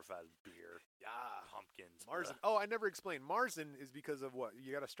Oktoberfest beer. Yeah. Pumpkins. Marzen. Oh, I never explained. Marzen is because of what?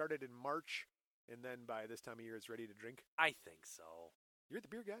 You got to start it in March, and then by this time of year it's ready to drink? I think so. You're the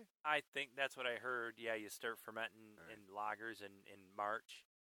beer guy? I think that's what I heard. Yeah, you start fermenting in lagers in March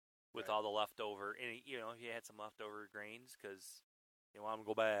with all the leftover. And, you had some leftover grains because you want them to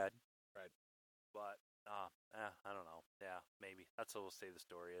go bad. Right. But, I don't know. Yeah, maybe. That's what we'll say the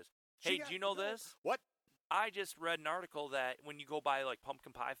story is. Hey, do you know this? What? I just read an article that when you go buy like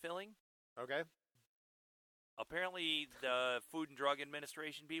pumpkin pie filling, okay, apparently the Food and Drug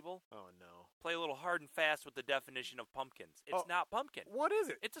Administration people, play a little hard and fast with the definition of pumpkins. It's not pumpkin. What is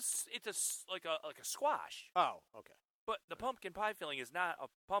it? It's like a squash. Oh, okay. But the pumpkin pie filling is not a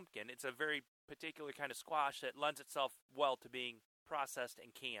pumpkin. It's a very particular kind of squash that lends itself well to being processed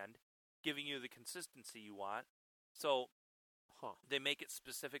and canned, giving you the consistency you want. So. They make it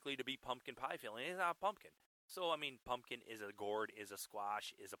specifically to be pumpkin pie filling. It's not a pumpkin. So, I mean, pumpkin is a gourd, is a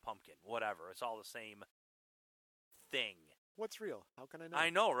squash, is a pumpkin. Whatever. It's all the same thing. What's real? How can I know? I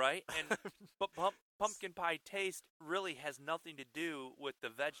know, right? And but pumpkin pie taste really has nothing to do with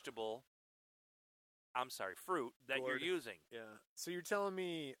the fruit that you're using. Yeah. So you're telling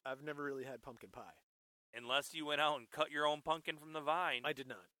me I've never really had pumpkin pie? Unless you went out and cut your own pumpkin from the vine. I did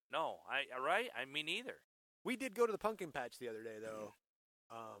not. No. Right? I mean, neither. We did go to the pumpkin patch the other day, though.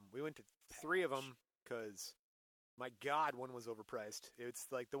 We went to 3 of them because, my God, one was overpriced. It's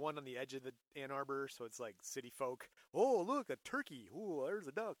like the one on the edge of the Ann Arbor, so it's like city folk. Oh, look, a turkey. Ooh, there's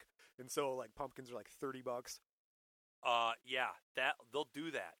a duck. And so, like, pumpkins are like $30. Yeah, they'll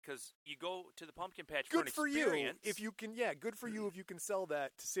do that because you go to the pumpkin patch for an experience. You if you can. Yeah, good for you if you can sell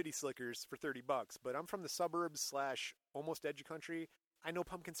that to city slickers for $30. But I'm from the suburbs / almost edge of country. I know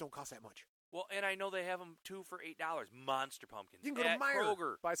pumpkins don't cost that much. Well, and I know they have them 2 for $8. Monster pumpkins. You can go to Meijer.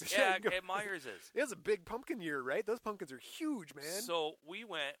 Kroger. At Meijers is. It's a big pumpkin year, right? Those pumpkins are huge, man. So we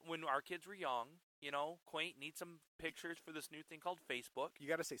went when our kids were young. Quaint, need some pictures for this new thing called Facebook. You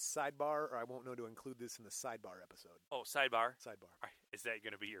got to say sidebar, or I won't know to include this in the sidebar episode. Oh, sidebar. Sidebar. Is that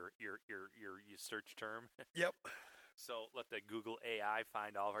going to be your search term? Yep. So let the Google AI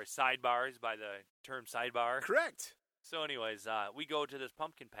find all of our sidebars by the term sidebar. Correct. So, anyways, we go to this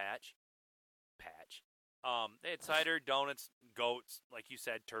pumpkin patch. They had cider, donuts, goats, like you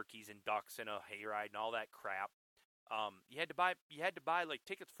said, turkeys and ducks and a hayride and all that crap. You had to buy like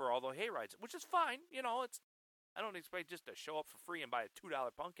tickets for all the hayrides, which is fine. I don't expect just to show up for free and buy a $2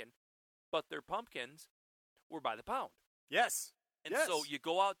 pumpkin, but their pumpkins were by the pound. Yes. And so you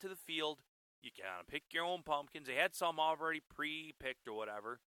go out to the field, you can pick your own pumpkins. They had some already pre-picked or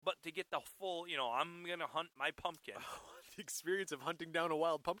whatever, but to get the full, I'm going to hunt my pumpkin. The experience of hunting down a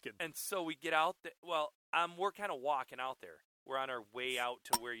wild pumpkin. And so we get out there. Well, we're kind of walking out there. We're on our way out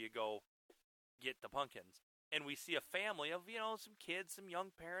to where you go get the pumpkins. And we see a family of, some kids, some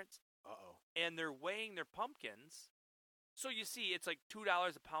young parents. Uh-oh. And they're weighing their pumpkins So you see, it's like $2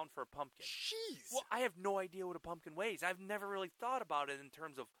 a pound for a pumpkin. Jeez. Well, I have no idea what a pumpkin weighs. I've never really thought about it in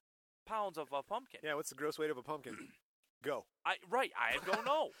terms of pounds of a pumpkin. Yeah, what's the gross weight of a pumpkin? Go. I don't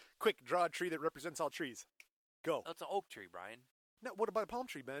know. Quick, draw a tree that represents all trees. Go. That's an oak tree, Brian. No, what about a palm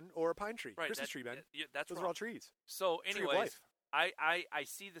tree, Ben? Or a pine tree? Right, Christmas tree, Ben. Those are all trees. So, Tree of life. I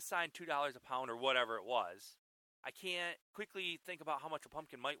see the sign $2 a pound or whatever it was. I can't quickly think about how much a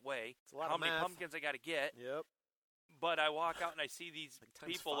pumpkin might weigh. It's a lot how of many math. pumpkins I got to get. Yep. But I walk out and I see these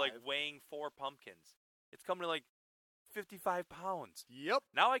people like weighing 4 pumpkins. It's coming to like 55 pounds. Yep.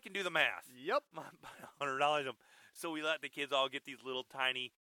 Now I can do the math. Yep. $100 them. So we let the kids all get these little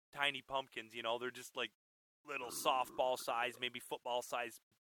tiny pumpkins. You know, they're just like little softball size, maybe football size,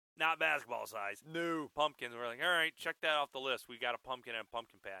 not basketball size. No. Pumpkins. We're like, all right, check that off the list. We got a pumpkin and a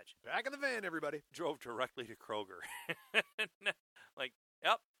pumpkin patch. Back in the van, everybody. Drove directly to Kroger. Like,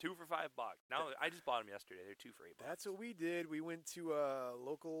 yep, 2 for $5. Now I just bought them yesterday. They're 2 for $8. That's what we did. We went to a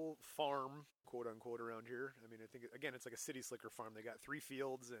local farm, quote unquote, around here. I mean, I think again, it's like a city slicker farm. They got 3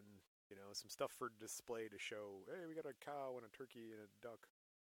 fields and some stuff for display to show. Hey, we got a cow and a turkey and a duck.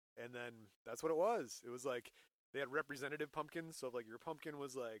 And then that's what it was. It was like they had representative pumpkins. So if like your pumpkin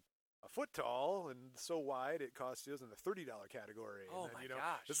was like a foot tall and so wide, it cost you in the $30 category. Oh, and then, my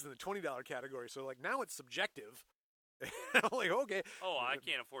gosh. This is in the $20 category. So like now it's subjective. I'm like, okay. Oh, I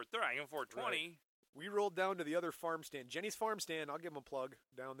can't afford 30. I can afford 20. Right. We rolled down to the other farm stand, Jenny's Farm Stand. I'll give them a plug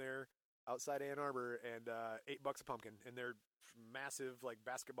down there outside Ann Arbor, and $8 a pumpkin, and they're massive, like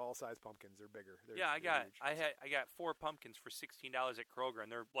basketball-sized pumpkins. They're bigger. I got huge. 4 pumpkins for $16 at Kroger,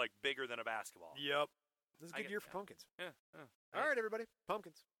 and they're like bigger than a basketball. Yep. This is a good year for pumpkins. Yeah. All right, everybody,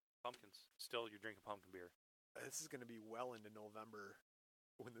 pumpkins. Pumpkins. Still, you're drinking pumpkin beer. This is going to be well into November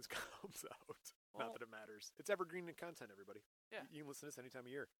when this comes out. Well, not that it matters. It's evergreen content, everybody. Yeah. You can listen to this any time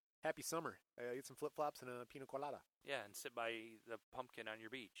of year. Happy summer. Get some flip-flops and a pina colada. Yeah, and sit by the pumpkin on your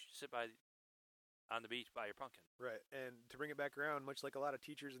beach. Sit on the beach by your pumpkin. Right. And to bring it back around, much like a lot of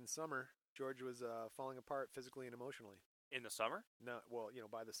teachers in summer, George was falling apart physically and emotionally. In the summer? No, well,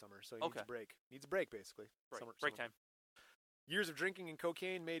 by the summer. So he needs a break. Needs a break, basically. Right. Break time. Years of drinking and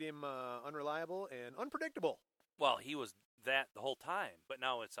cocaine made him unreliable and unpredictable. Well, he was that the whole time, but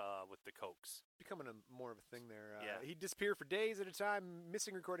now it's with the cokes. Becoming more of a thing there. Yeah. He'd disappear for days at a time,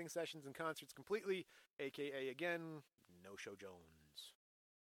 missing recording sessions and concerts completely, a.k.a. again, No-Show Jones.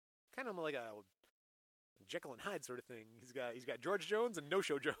 Kind of like a Jekyll and Hyde sort of thing. He's got George Jones and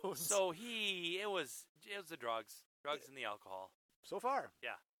No-Show Jones. So it was the drugs and the alcohol. So far.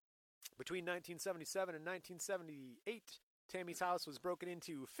 Yeah. Between 1977 and 1978, Tammy's house was broken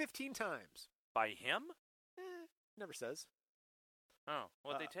into 15 times. By him? Never says. Oh,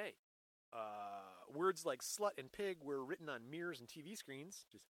 what'd they take? Words like slut and pig were written on mirrors and TV screens.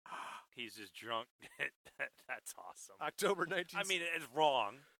 He's just drunk. That's awesome. October 19... I mean, it's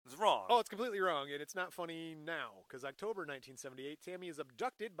wrong. It's wrong. Oh, it's completely wrong, and it's not funny now, because October 1978, Tammy is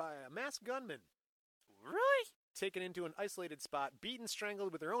abducted by a masked gunman. Really? Taken into an isolated spot, beaten,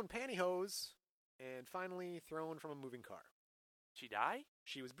 strangled with her own pantyhose, and finally thrown from a moving car. She die?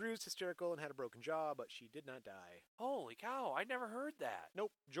 She was bruised, hysterical, and had a broken jaw, but she did not die. Holy cow, I never heard that.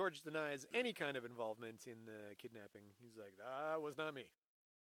 Nope. George denies any kind of involvement in the kidnapping. He's like, that was not me.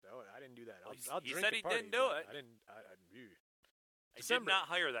 No, I didn't do that. I'll drink he said and he party, didn't do it. I didn't. I did not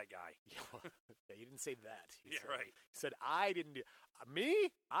hire that guy. Yeah, he didn't say that. He right. He said, I didn't do me?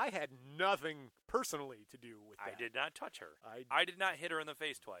 I had nothing personally to do with that. I did not touch her. I did not hit her in the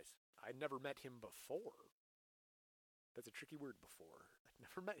face twice. I never met him before. That's a tricky word, before. I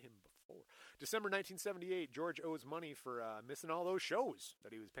never met him before. December 1978, George owes money for missing all those shows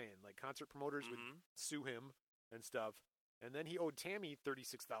that he was paying. Like concert promoters would sue him and stuff. And then he owed Tammy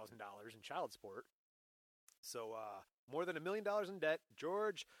 $36,000 in child support. So more than $1 million in debt.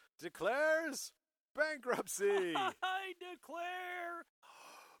 George declares bankruptcy. I declare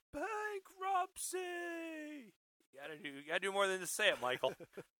bankruptcy. You gotta do more than just say it, Michael.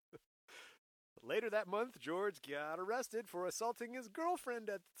 Later that month, George got arrested for assaulting his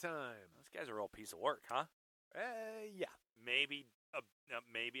girlfriend at the time. This guy's a real piece of work, huh? Yeah. Maybe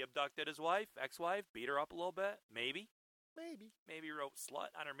abducted his wife, ex-wife, beat her up a little bit. Maybe wrote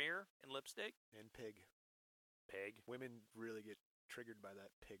slut on her mirror in lipstick. And pig. Women really get triggered by that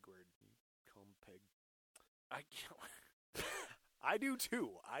pig word. You call them pig. I can't. I do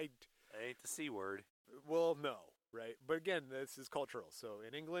too. I ain't the C word. Well, no, right? But again, this is cultural. So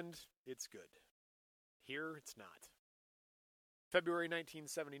in England, it's good. Here, it's not. February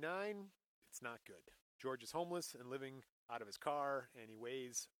 1979, it's not good. George is homeless and living out of his car, and he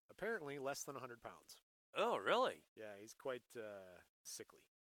weighs apparently less than 100 pounds. Oh, really? Yeah, he's quite sickly.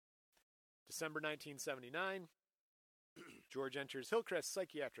 December 1979, George enters Hillcrest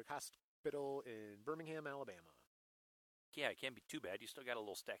Psychiatric Hospital in Birmingham, Alabama. Yeah, it can't be too bad. You still got a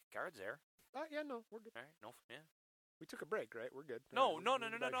little stack of cards there. Yeah, no, we're good. All right, no, yeah. We took a break, right? We're good. No.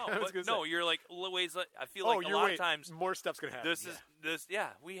 No, you're like ways. I feel like a lot of times more stuff's gonna happen. Yeah.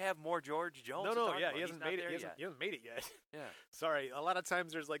 We have more George Jones. He hasn't made it. He hasn't made it yet. Yeah. Sorry. A lot of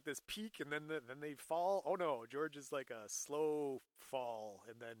times there's like this peak, and then they fall. Oh no, George is like a slow fall,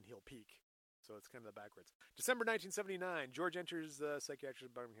 and then he'll peak. So it's kind of backwards. December 1979, George enters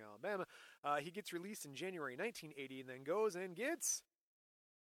psychiatric Birmingham, Alabama. He gets released in January 1980, and then goes and gets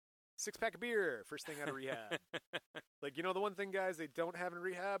 6-pack of beer, first thing out of rehab. Like, the one thing, guys, they don't have in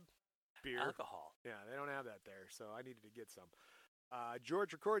rehab? Beer. Alcohol. Yeah, they don't have that there, so I needed to get some.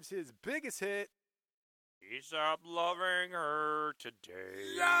 George records his biggest hit. He stopped loving her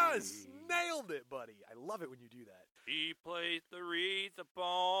today. Yes! Nailed it, buddy. I love it when you do that. He placed the wreath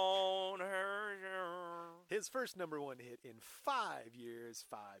upon her. His first number one hit in 5 years.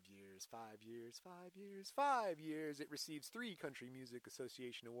 5 years, 5 years, 5 years, 5 years. It receives 3 Country Music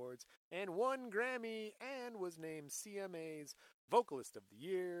Association Awards and 1 Grammy, and was named CMA's Vocalist of the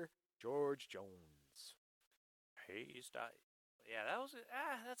Year, George Jones. Yeah,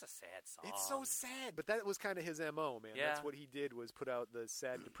 that's a sad song. It's so sad, but that was kind of his MO, man. Yeah. That's what he did, was put out the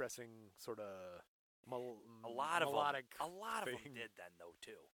sad, depressing sort of melodic. A lot of them did then, though,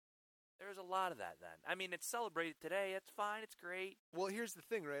 too. There's a lot of that then. I mean, it's celebrated today. It's fine. It's great. Well, here's the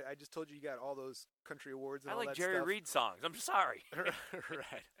thing, right? I just told you got all those country awards and all that stuff. I like Jerry Reed songs. I'm sorry.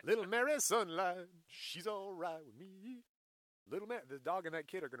 Right. Little Mary Sunlight, she's all right with me. Little Mary, the dog and that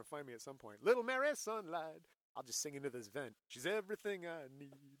kid are going to find me at some point. Little Mary Sunlight, I'll just sing into this vent. She's everything I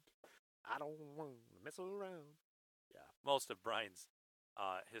need. I don't want to mess around. Yeah. Most of Brian's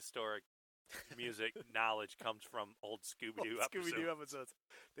historic music knowledge comes from old Scooby-Doo episodes.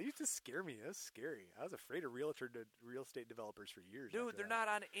 They used to scare me. That was scary. I was afraid of real estate developers for years. Dude, they're not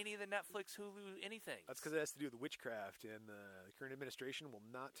on any of the Netflix, Hulu, anything. That's because it has to do with witchcraft, and the current administration will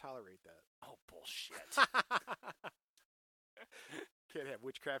not tolerate that. Oh, bullshit. Can't have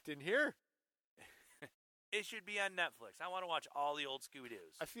witchcraft in here. It should be on Netflix. I want to watch all the old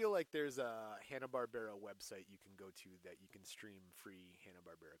Scooby-Doos. I feel like there's a Hanna-Barbera website you can go to that you can stream free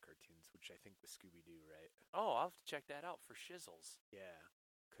Hanna-Barbera cartoons, which I think was Scooby-Doo, right? Oh, I'll have to check that out for shizzles. Yeah,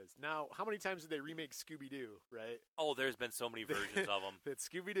 because now, how many times did they remake Scooby-Doo, right? Oh, there's been so many versions of them. That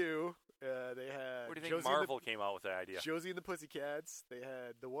Scooby-Doo, they had... Where do you think Marvel came out with that idea? Josie and the Pussycats. They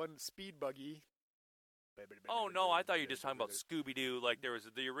had the one Speed Buggy. Oh, no, I thought you were just talking about Scooby-Doo. Like, there was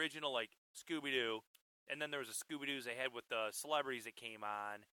the original, like, Scooby-Doo. And then there was a Scooby-Doos they had with the celebrities that came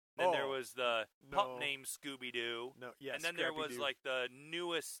on. Then there was the pup named Scooby-Doo. No, yeah, and then there was like the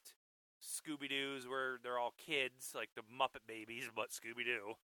newest Scooby-Doos where they're all kids, like the Muppet Babies, but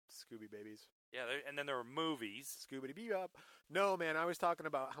Scooby-Doo. Scooby Babies. Yeah, and then there were movies. Scooby-Doo-Bebop. No, man, I was talking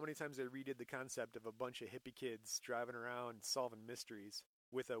about how many times they redid the concept of a bunch of hippie kids driving around solving mysteries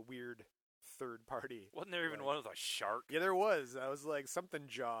with a weird third party. Wasn't there even one with a shark? Yeah, there was. I was like something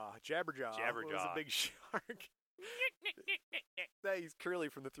Jabberjaw. Jabberjaw was a big shark. He's Curly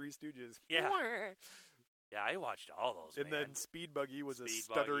from the Three Stooges. Yeah. Yeah, I watched all those. And then Speed Buggy was a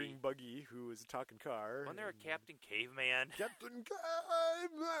stuttering buggy who was a talking car. Wasn't there a Captain Caveman? Captain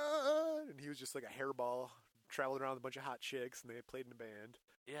Caveman! And he was just like a hairball traveling around with a bunch of hot chicks, and they played in a band.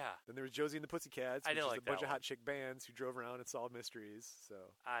 Yeah. Then there was Josie and the Pussycats, which is a bunch of hot chick bands who drove around and solved mysteries. So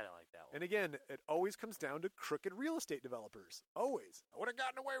I don't like that one. And again, it always comes down to crooked real estate developers. Always. I would have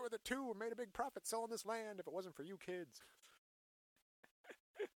gotten away with it too and made a big profit selling this land if it wasn't for you kids.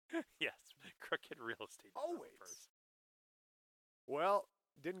 Yes, crooked real estate always. Developers. Well,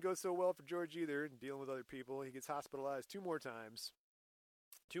 didn't go so well for George either, dealing with other people. He gets hospitalized 2 more times.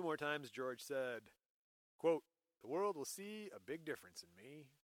 2 more times, George said, quote, "The world will see a big difference in me."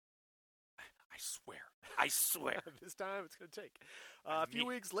 I swear. This time it's going to take. A few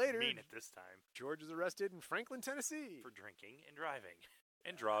weeks later, mean it this time. George is arrested in Franklin, Tennessee. For drinking and driving.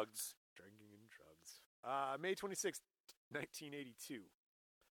 And drugs. Drinking and drugs. May 26th, 1982.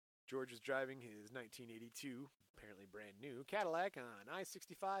 George is driving his 1982, apparently brand new, Cadillac on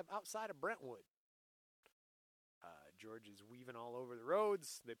I-65 outside of Brentwood. George is weaving all over the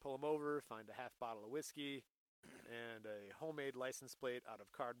roads. They pull him over, find a half bottle of whiskey, and a homemade license plate out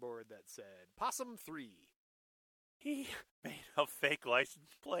of cardboard that said Possum 3. He made a fake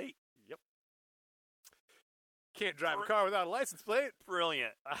license plate? Yep. Can't drive a car without a license plate.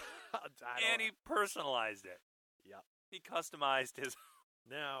 Brilliant. And he personalized it. Yep. He customized his...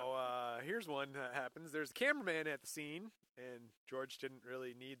 Now, here's one that happens. There's a cameraman at the scene, and George didn't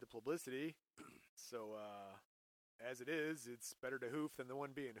really need the publicity. So, as it is, it's better to hoof than the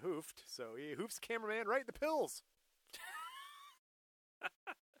one being hoofed. So he hoofs the cameraman right in the pills.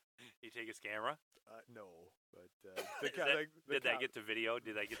 he take his camera? No, but did that get to video?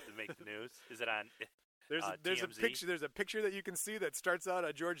 Did that get to make the news? Is it on? There's a picture. There's a picture that you can see that starts out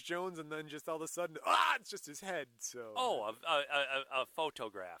on George Jones, and then just all of a sudden, it's just his head. So a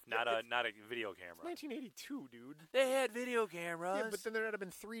photograph, not a video camera. 1982, dude. They had video cameras. Yeah, but then there would have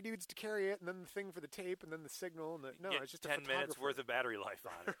been 3 dudes to carry it, and then the thing for the tape, and then the signal, and it's just 10 minutes worth of battery life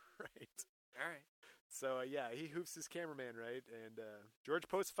on it. Right. All right. So he hoofs his cameraman, right, and George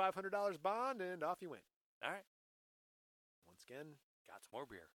posts $500 bond, and off he went. All right. Once again, got some more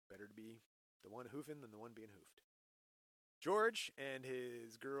beer. Better to be the one hoofing than the one being hoofed. George and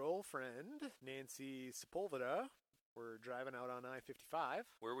his girlfriend, Nancy Sepulveda, were driving out on I-55.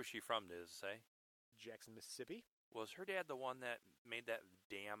 Where was she from, does it say? Jackson, Mississippi. Was her dad the one that made that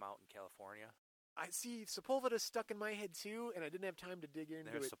dam out in California? I see Sepulveda stuck in my head, too, and I didn't have time to dig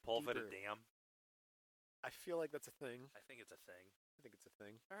into it Sepulveda deeper. Dam? I feel like that's a thing. I think it's a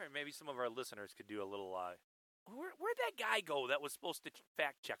thing. All right, maybe some of our listeners could do a little... Where'd that guy go that was supposed to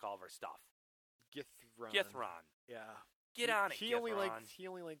fact-check all of our stuff? Githron. Yeah. Get on it, he Githron. He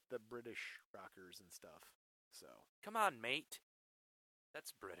only liked the British rockers and stuff, so... Come on, mate.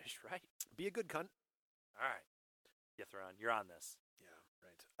 That's British, right? Be a good cunt. All right. Githron, you're on this. Yeah,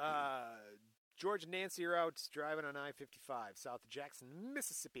 right. George and Nancy are out driving on I-55 south of Jackson,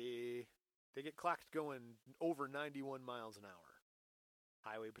 Mississippi. They get clocked going over 91 miles an hour.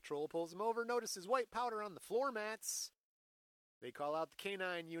 Highway patrol pulls them over, notices white powder on the floor mats. They call out the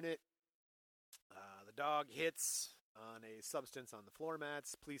canine unit. The dog hits on a substance on the floor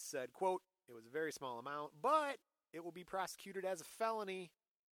mats. Police said, quote, it was a very small amount, but it will be prosecuted as a felony.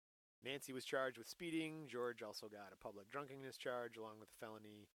 Nancy was charged with speeding. George also got a public drunkenness charge along with a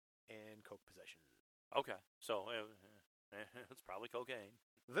felony and coke possession. Okay, so it's probably cocaine.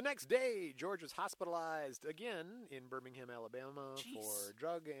 The next day, George was hospitalized again in Birmingham, Alabama for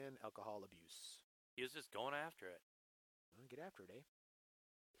drug and alcohol abuse. He was just going after it. Well, get after it, eh?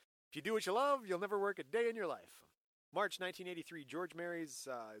 If you do what you love, you'll never work a day in your life. March 1983, George marries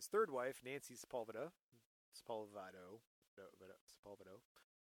his third wife, Nancy Sepulveda.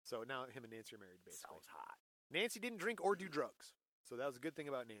 So now him and Nancy are married, basically. Sounds hot. Nancy didn't drink or do drugs. So that was a good thing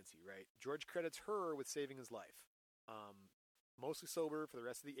about Nancy, right? George credits her with saving his life. Mostly sober for the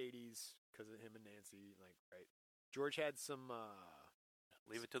rest of the 80s because of him and Nancy, right? George had some...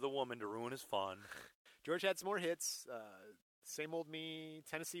 Leave it to the woman to ruin his fun. George had some more hits. Same Old Me,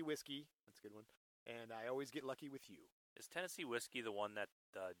 Tennessee Whiskey. That's a good one. And I Always Get Lucky With You. Is Tennessee Whiskey the one that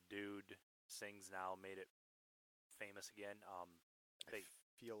the dude sings now, made it famous again? I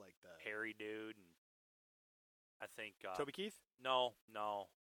feel like the... Hairy dude. And I think... Toby Keith? No.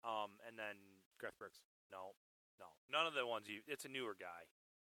 And then... Garth Brooks? No. None of the ones it's a newer guy.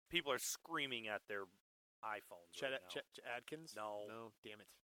 People are screaming at their iPhones Chet right now. Adkins? No, damn it.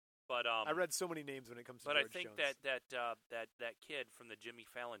 But I read so many names when it comes to George Jones. But I think that kid from the Jimmy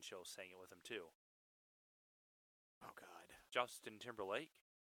Fallon show sang it with him too. Oh God. Justin Timberlake.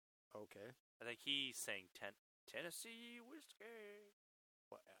 Okay. I think he sang Tennessee Whiskey.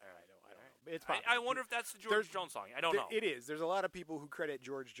 Well, I don't know. It's I wonder if that's the George Jones song. I don't know. It is. There's a lot of people who credit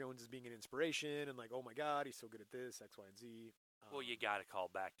George Jones as being an inspiration and oh my God, he's so good at this, X, Y, and Z. Well, you got to call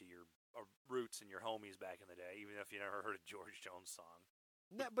back to your roots and your homies back in the day, even if you never heard a George Jones song.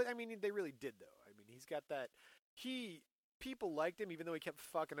 No, but I mean, they really did, though. I mean, he's got that. People liked him, even though he kept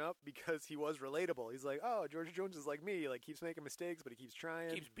fucking up, because he was relatable. He's like, oh, George Jones is like me. Keeps making mistakes, but he keeps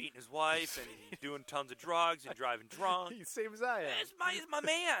trying. Keeps beating his wife, and he's doing tons of drugs and driving drunk. He's same as I am. He's my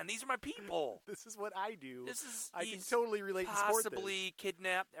man. These are my people. This is what I do. I can he's totally relate and support this. Possibly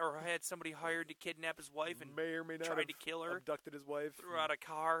kidnapped or had somebody hired to kidnap his wife and may or may not tried to kill her. Abducted his wife. Threw out a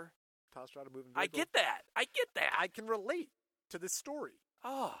car. Tossed her out a moving vehicle. I get that. I can relate to this story.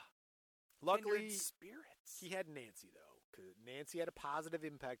 Oh. Luckily, spirits. He had Nancy, though. Because Nancy had a positive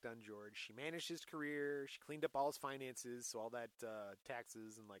impact on George. She managed his career. She cleaned up all his finances, so all that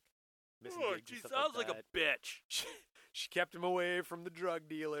taxes and missing gigs and stuff sounds like a bitch. She kept him away from the drug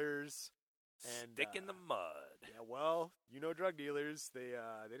dealers. And, Stick in the mud. Yeah, well, drug dealers. They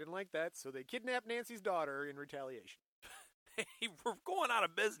didn't like that, so they kidnapped Nancy's daughter in retaliation. Hey, we're going out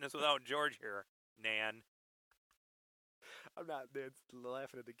of business without George here, Nan. I'm not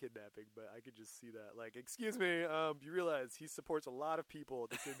laughing at the kidnapping, but I could just see that. Excuse me, you realize he supports a lot of people in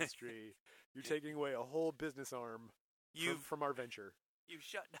this industry. You're taking away a whole business arm from our venture. You've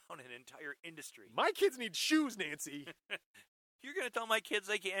shut down an entire industry. My kids need shoes, Nancy. You're going to tell my kids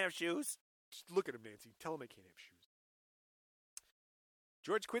they can't have shoes? Just look at them, Nancy. Tell them they can't have shoes.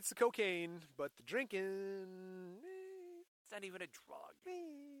 George quits the cocaine, but the drinking... It's not even a drug.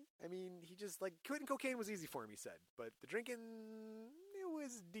 I mean, he just, quitting cocaine was easy for him, he said. But the drinking, it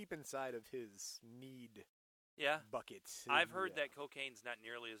was deep inside of his need bucket. I've heard that cocaine's not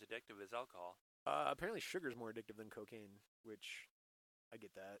nearly as addictive as alcohol. Apparently sugar's more addictive than cocaine, which I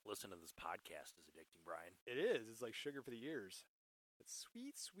get that. Listen to this podcast is addicting, Brian. It is. It's like sugar for the ears. It's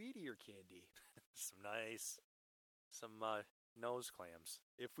sweet, sweet ear candy. Some nose clams.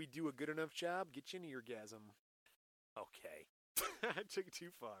 If we do a good enough job, get you an eargasm. Okay. I took it too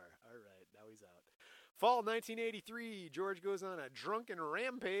far. All right, now he's out. Fall 1983, George goes on a drunken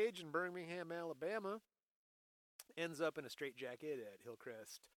rampage in Birmingham, Alabama. Ends up in a straitjacket at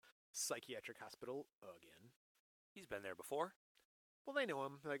Hillcrest Psychiatric Hospital again. He's been there before. Well, they know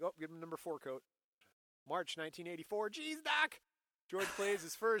him. They're like, oh, give him number 4 coat. March 1984, geez, Doc! George plays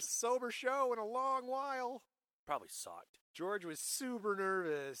his first sober show in a long while. Probably sucked. George was super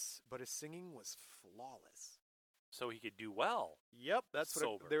nervous, but his singing was flawless. So he could do well. Yep, that's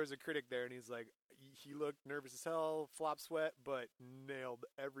what there was a critic there, and he's like, he looked nervous as hell, flop sweat, but nailed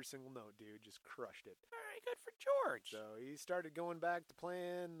every single note, dude. Just crushed it. All right, good for George. So he started going back to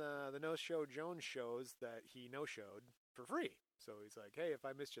playing the No-Show Jones shows that he no-showed for free. So he's like, hey, if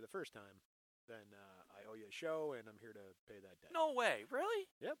I missed you the first time, then I owe you a show, and I'm here to pay that debt. No way. Really?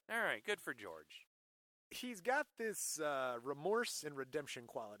 Yep. All right, good for George. He's got this remorse and redemption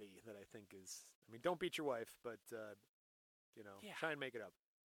quality that I think is, I mean, don't beat your wife, but, try and make it up.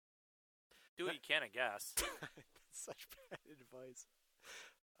 Do what you can, I guess. Such bad advice.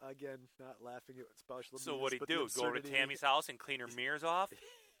 Again, not laughing at spousal abuse. So what'd he do? Go over to Tammy's house and clean her mirrors off?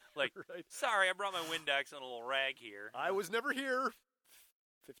 Like, right. Sorry, I brought my Windex and a little rag here. I was never here.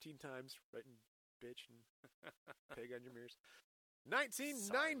 15 times, writing bitch and pig on your mirrors.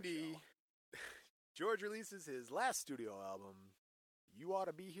 1990, George releases his last studio album, You Ought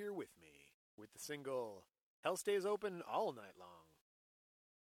to Be Here With Me, with the single Hell Stays Open All Night Long.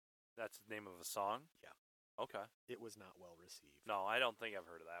 That's the name of a song? Yeah. Okay. It was not well received. No, I don't think I've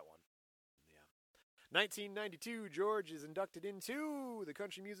heard of that one. Yeah. 1992, George is inducted into the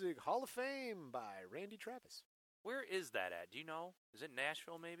Country Music Hall of Fame by Randy Travis. Where is that at? Do you know? Is it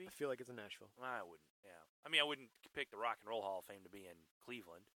Nashville, maybe? I feel like it's in Nashville. I wouldn't, yeah. I mean, I wouldn't pick the Rock and Roll Hall of Fame to be in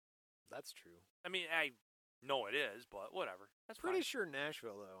Cleveland. That's true. I mean, I know it is, but whatever. That's pretty sure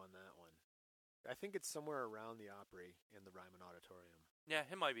Nashville, though, on that one. I think it's somewhere around the Opry in the Ryman Auditorium. Yeah,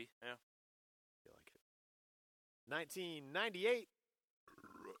 it might be. Yeah. I feel like it. 1998.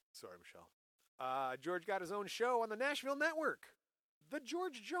 Sorry, Michelle. George got his own show on the Nashville Network. The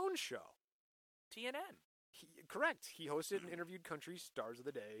George Jones Show. TNN. Correct. He hosted and interviewed country stars of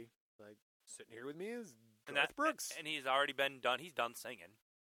the day. Like, sitting here with me is Garth Brooks. And he's already been done. He's done singing.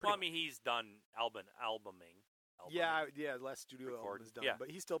 Well, I mean, he's done albuming. Yeah, the last studio album is done. Yeah. But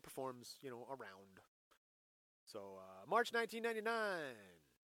he still performs, around. So, March 1999,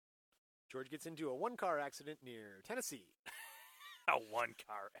 George gets into a one-car accident near Tennessee. A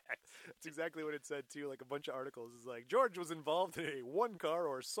one-car accident. That's exactly what it said, too. Like, a bunch of articles. It's like, George was involved in a one-car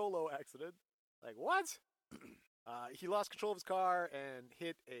or solo accident. Like, what? He lost control of his car and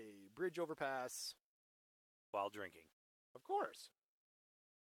hit a bridge overpass. While drinking. Of course.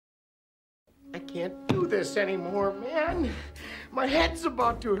 I can't do this anymore, man. My head's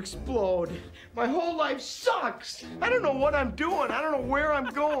about to explode. My whole life sucks. I don't know what I'm doing. I don't know where I'm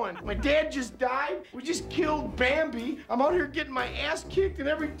going. My dad just died. We just killed Bambi. I'm out here getting my ass kicked, and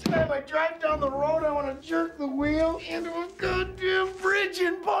every time I drive down the road, I want to jerk the wheel into a goddamn bridge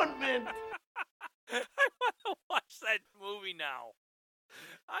embankment. I want to watch that movie now.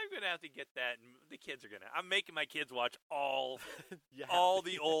 I'm going to have to get that. The kids are going to. I'm making my kids watch all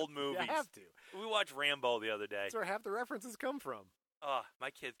the old movies. You have to. We watched Rambo the other day. That's where half the references come from. My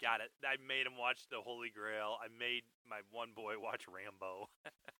kids got it. I made them watch The Holy Grail. I made my one boy watch Rambo.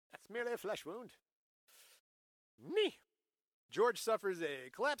 It's merely a flesh wound. Me. George suffers a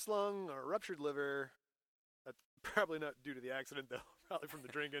collapsed lung or ruptured liver. That's probably not due to the accident, though. Probably from the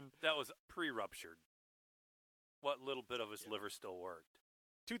drinking. That was pre-ruptured. What little bit of his liver still worked.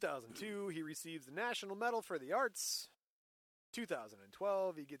 2002, he receives the National Medal for the Arts.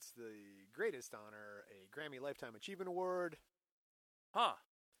 2012, he gets the greatest honor, a Grammy Lifetime Achievement Award. Huh.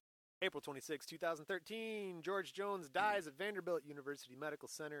 April 26, 2013, George Jones dies at Vanderbilt University Medical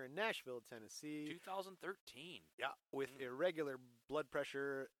Center in Nashville, Tennessee. 2013. Yeah, with irregular blood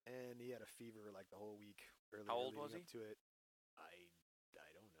pressure, and he had a fever like the whole week. How old was he? Up to it. I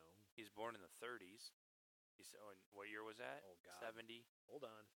don't know. He's born in the 30s. What year was that? Oh, God. 70? Hold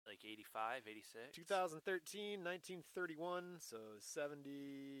on. Like 85, 86? 2013, 1931, so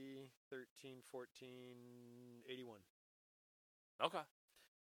 70, 13, 14, 81. Okay.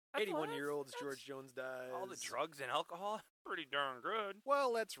 81-year-old George Jones dies. All the drugs and alcohol? Pretty darn good.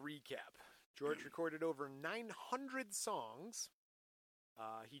 Well, let's recap. George recorded over 900 songs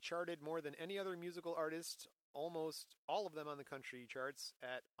He charted more than any other musical artist, almost all of them on the country charts,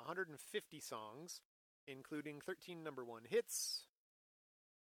 at 150 songs, including 13 number one hits.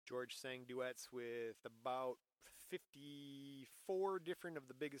 George sang duets with about 54 different of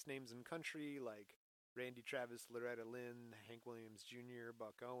the biggest names in country, like Randy Travis, Loretta Lynn, Hank Williams Jr.,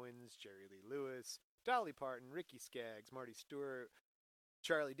 Buck Owens, Jerry Lee Lewis, Dolly Parton, Ricky Skaggs, Marty Stewart,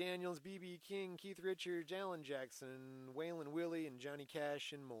 Charlie Daniels, B.B. King, Keith Richards, Alan Jackson, Waylon Willie, and Johnny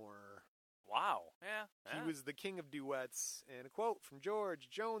Cash, and more. Wow. Yeah. He was the king of duets. And a quote from George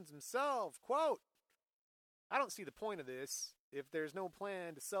Jones himself, quote, "I don't see the point of this if there's no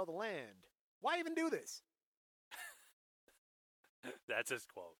plan to sell the land. Why even do this?" That's his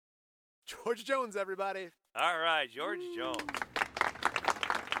quote. George Jones, everybody. All right, George Jones.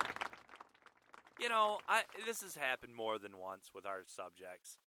 You know, this has happened more than once with our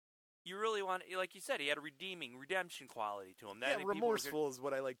subjects. You really want, like you said, he had a redemption quality to him. Remorseful is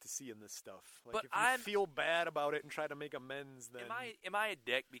what I like to see in this stuff. Like, but if you feel bad about it and try to make amends, then... Am I a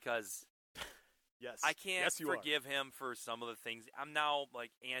dick because... Yes. I can't forgive him for some of the things. I'm now,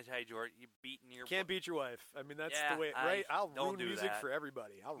 like, anti-George. You're beating your... Can't beat your wife. I mean, that's the way... Right? I'll ruin music for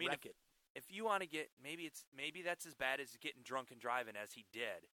everybody. I'll wreck it. If you want to get... Maybe that's as bad as getting drunk and driving as he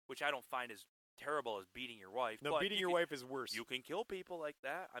did, which I don't find as terrible as beating your wife. No, beating your wife is worse. You can kill people like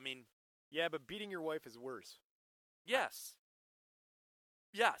that. I mean... Yeah, but beating your wife is worse. Yes.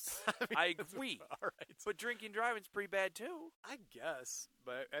 Yes, I agree. All right. But drinking and driving is pretty bad, too. I guess.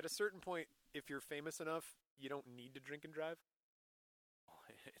 But at a certain point, if you're famous enough, you don't need to drink and drive.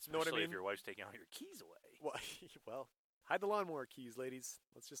 Especially know what I mean? If your wife's taking all your keys away. Well, hide the lawnmower keys, ladies.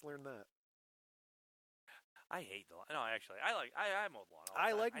 Let's just learn that. I hate the lawn. No, actually, I mow the lawn all the time.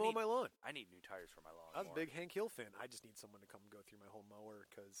 I like mowing my lawn. I need new tires for my lawn. I was a big Hank Hill fan. I just need someone to come and go through my whole mower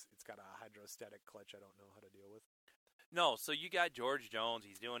because it's got a hydrostatic clutch I don't know how to deal with. No, so you got George Jones.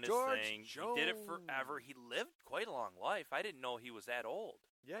 He's doing his thing. He did it forever. He lived quite a long life. I didn't know he was that old.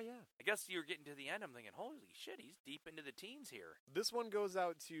 Yeah. I guess you're getting to the end. I'm thinking, holy shit, he's deep into the teens here. This one goes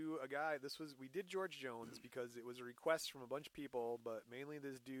out to a guy. We did George Jones because it was a request from a bunch of people, but mainly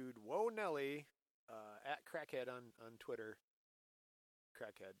this dude, Whoa Nelly, at Crackhead on Twitter.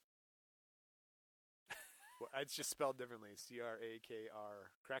 Crackhead. Well, it's just spelled differently.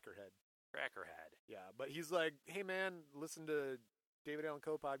 CRAKR. Crackerhead. Crackerhead. Yeah, but he's like, hey man, listen to David Allen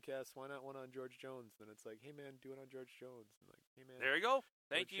Co. podcast. Why not one on George Jones? Then it's like, hey man, do it on George Jones. And like, hey man. There you go.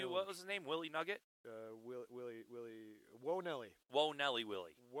 Thank you. Jones. What was his name? Willie Nugget? Willie. Whoa Nelly. Whoa Nelly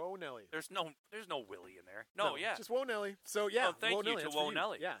Willie. Whoa Nelly. There's no Willie in there. No, yeah. Just Whoa Nelly. So yeah. Oh, thank you to Whoa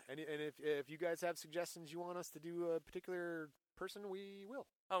Nelly. Yeah, and if you guys have suggestions you want us to do a particular person, we will.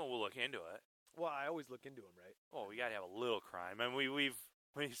 Oh, we'll look into it. Well, I always look into them, right? Oh, we gotta have a little crime, and we've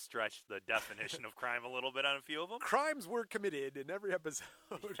stretched the definition of crime a little bit on a few of them. Crimes were committed in every episode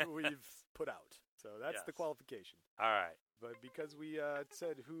we've put out. So that's the qualification. All right. But because we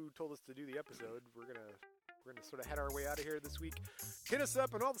said who told us to do the episode, we're gonna sort of head our way out of here this week. Hit us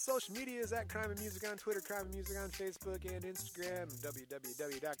up on all the social medias at Crime and Music on Twitter, Crime and Music on Facebook and Instagram,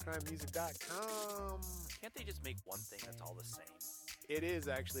 www.crimeandmusic.com. Can't they just make one thing that's all the same? It is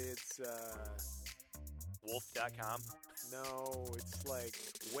actually. It's wolf.com. No, it's like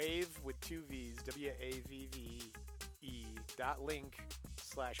wave with two V's,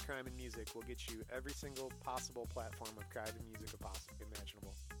 WAVVE.link/crime and music will get you every single possible platform of crime and music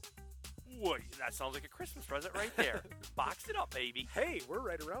imaginable. Wait, that sounds like a Christmas present right there. Box it up, baby. Hey, we're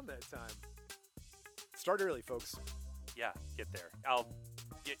right around that time. Start early, folks. Yeah, get there.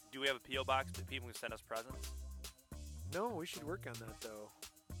 Do we have a P.O. box that people can send us presents? No, we should work on that, though.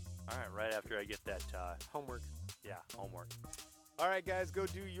 All right after I get that... homework. Yeah, homework. All right, guys, go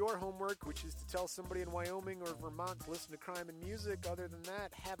do your homework, which is to tell somebody in Wyoming or Vermont to listen to Crime and Music. Other than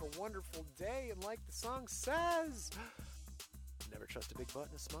that, have a wonderful day, and like the song says, never trust a big butt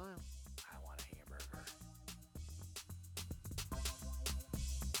and a smile.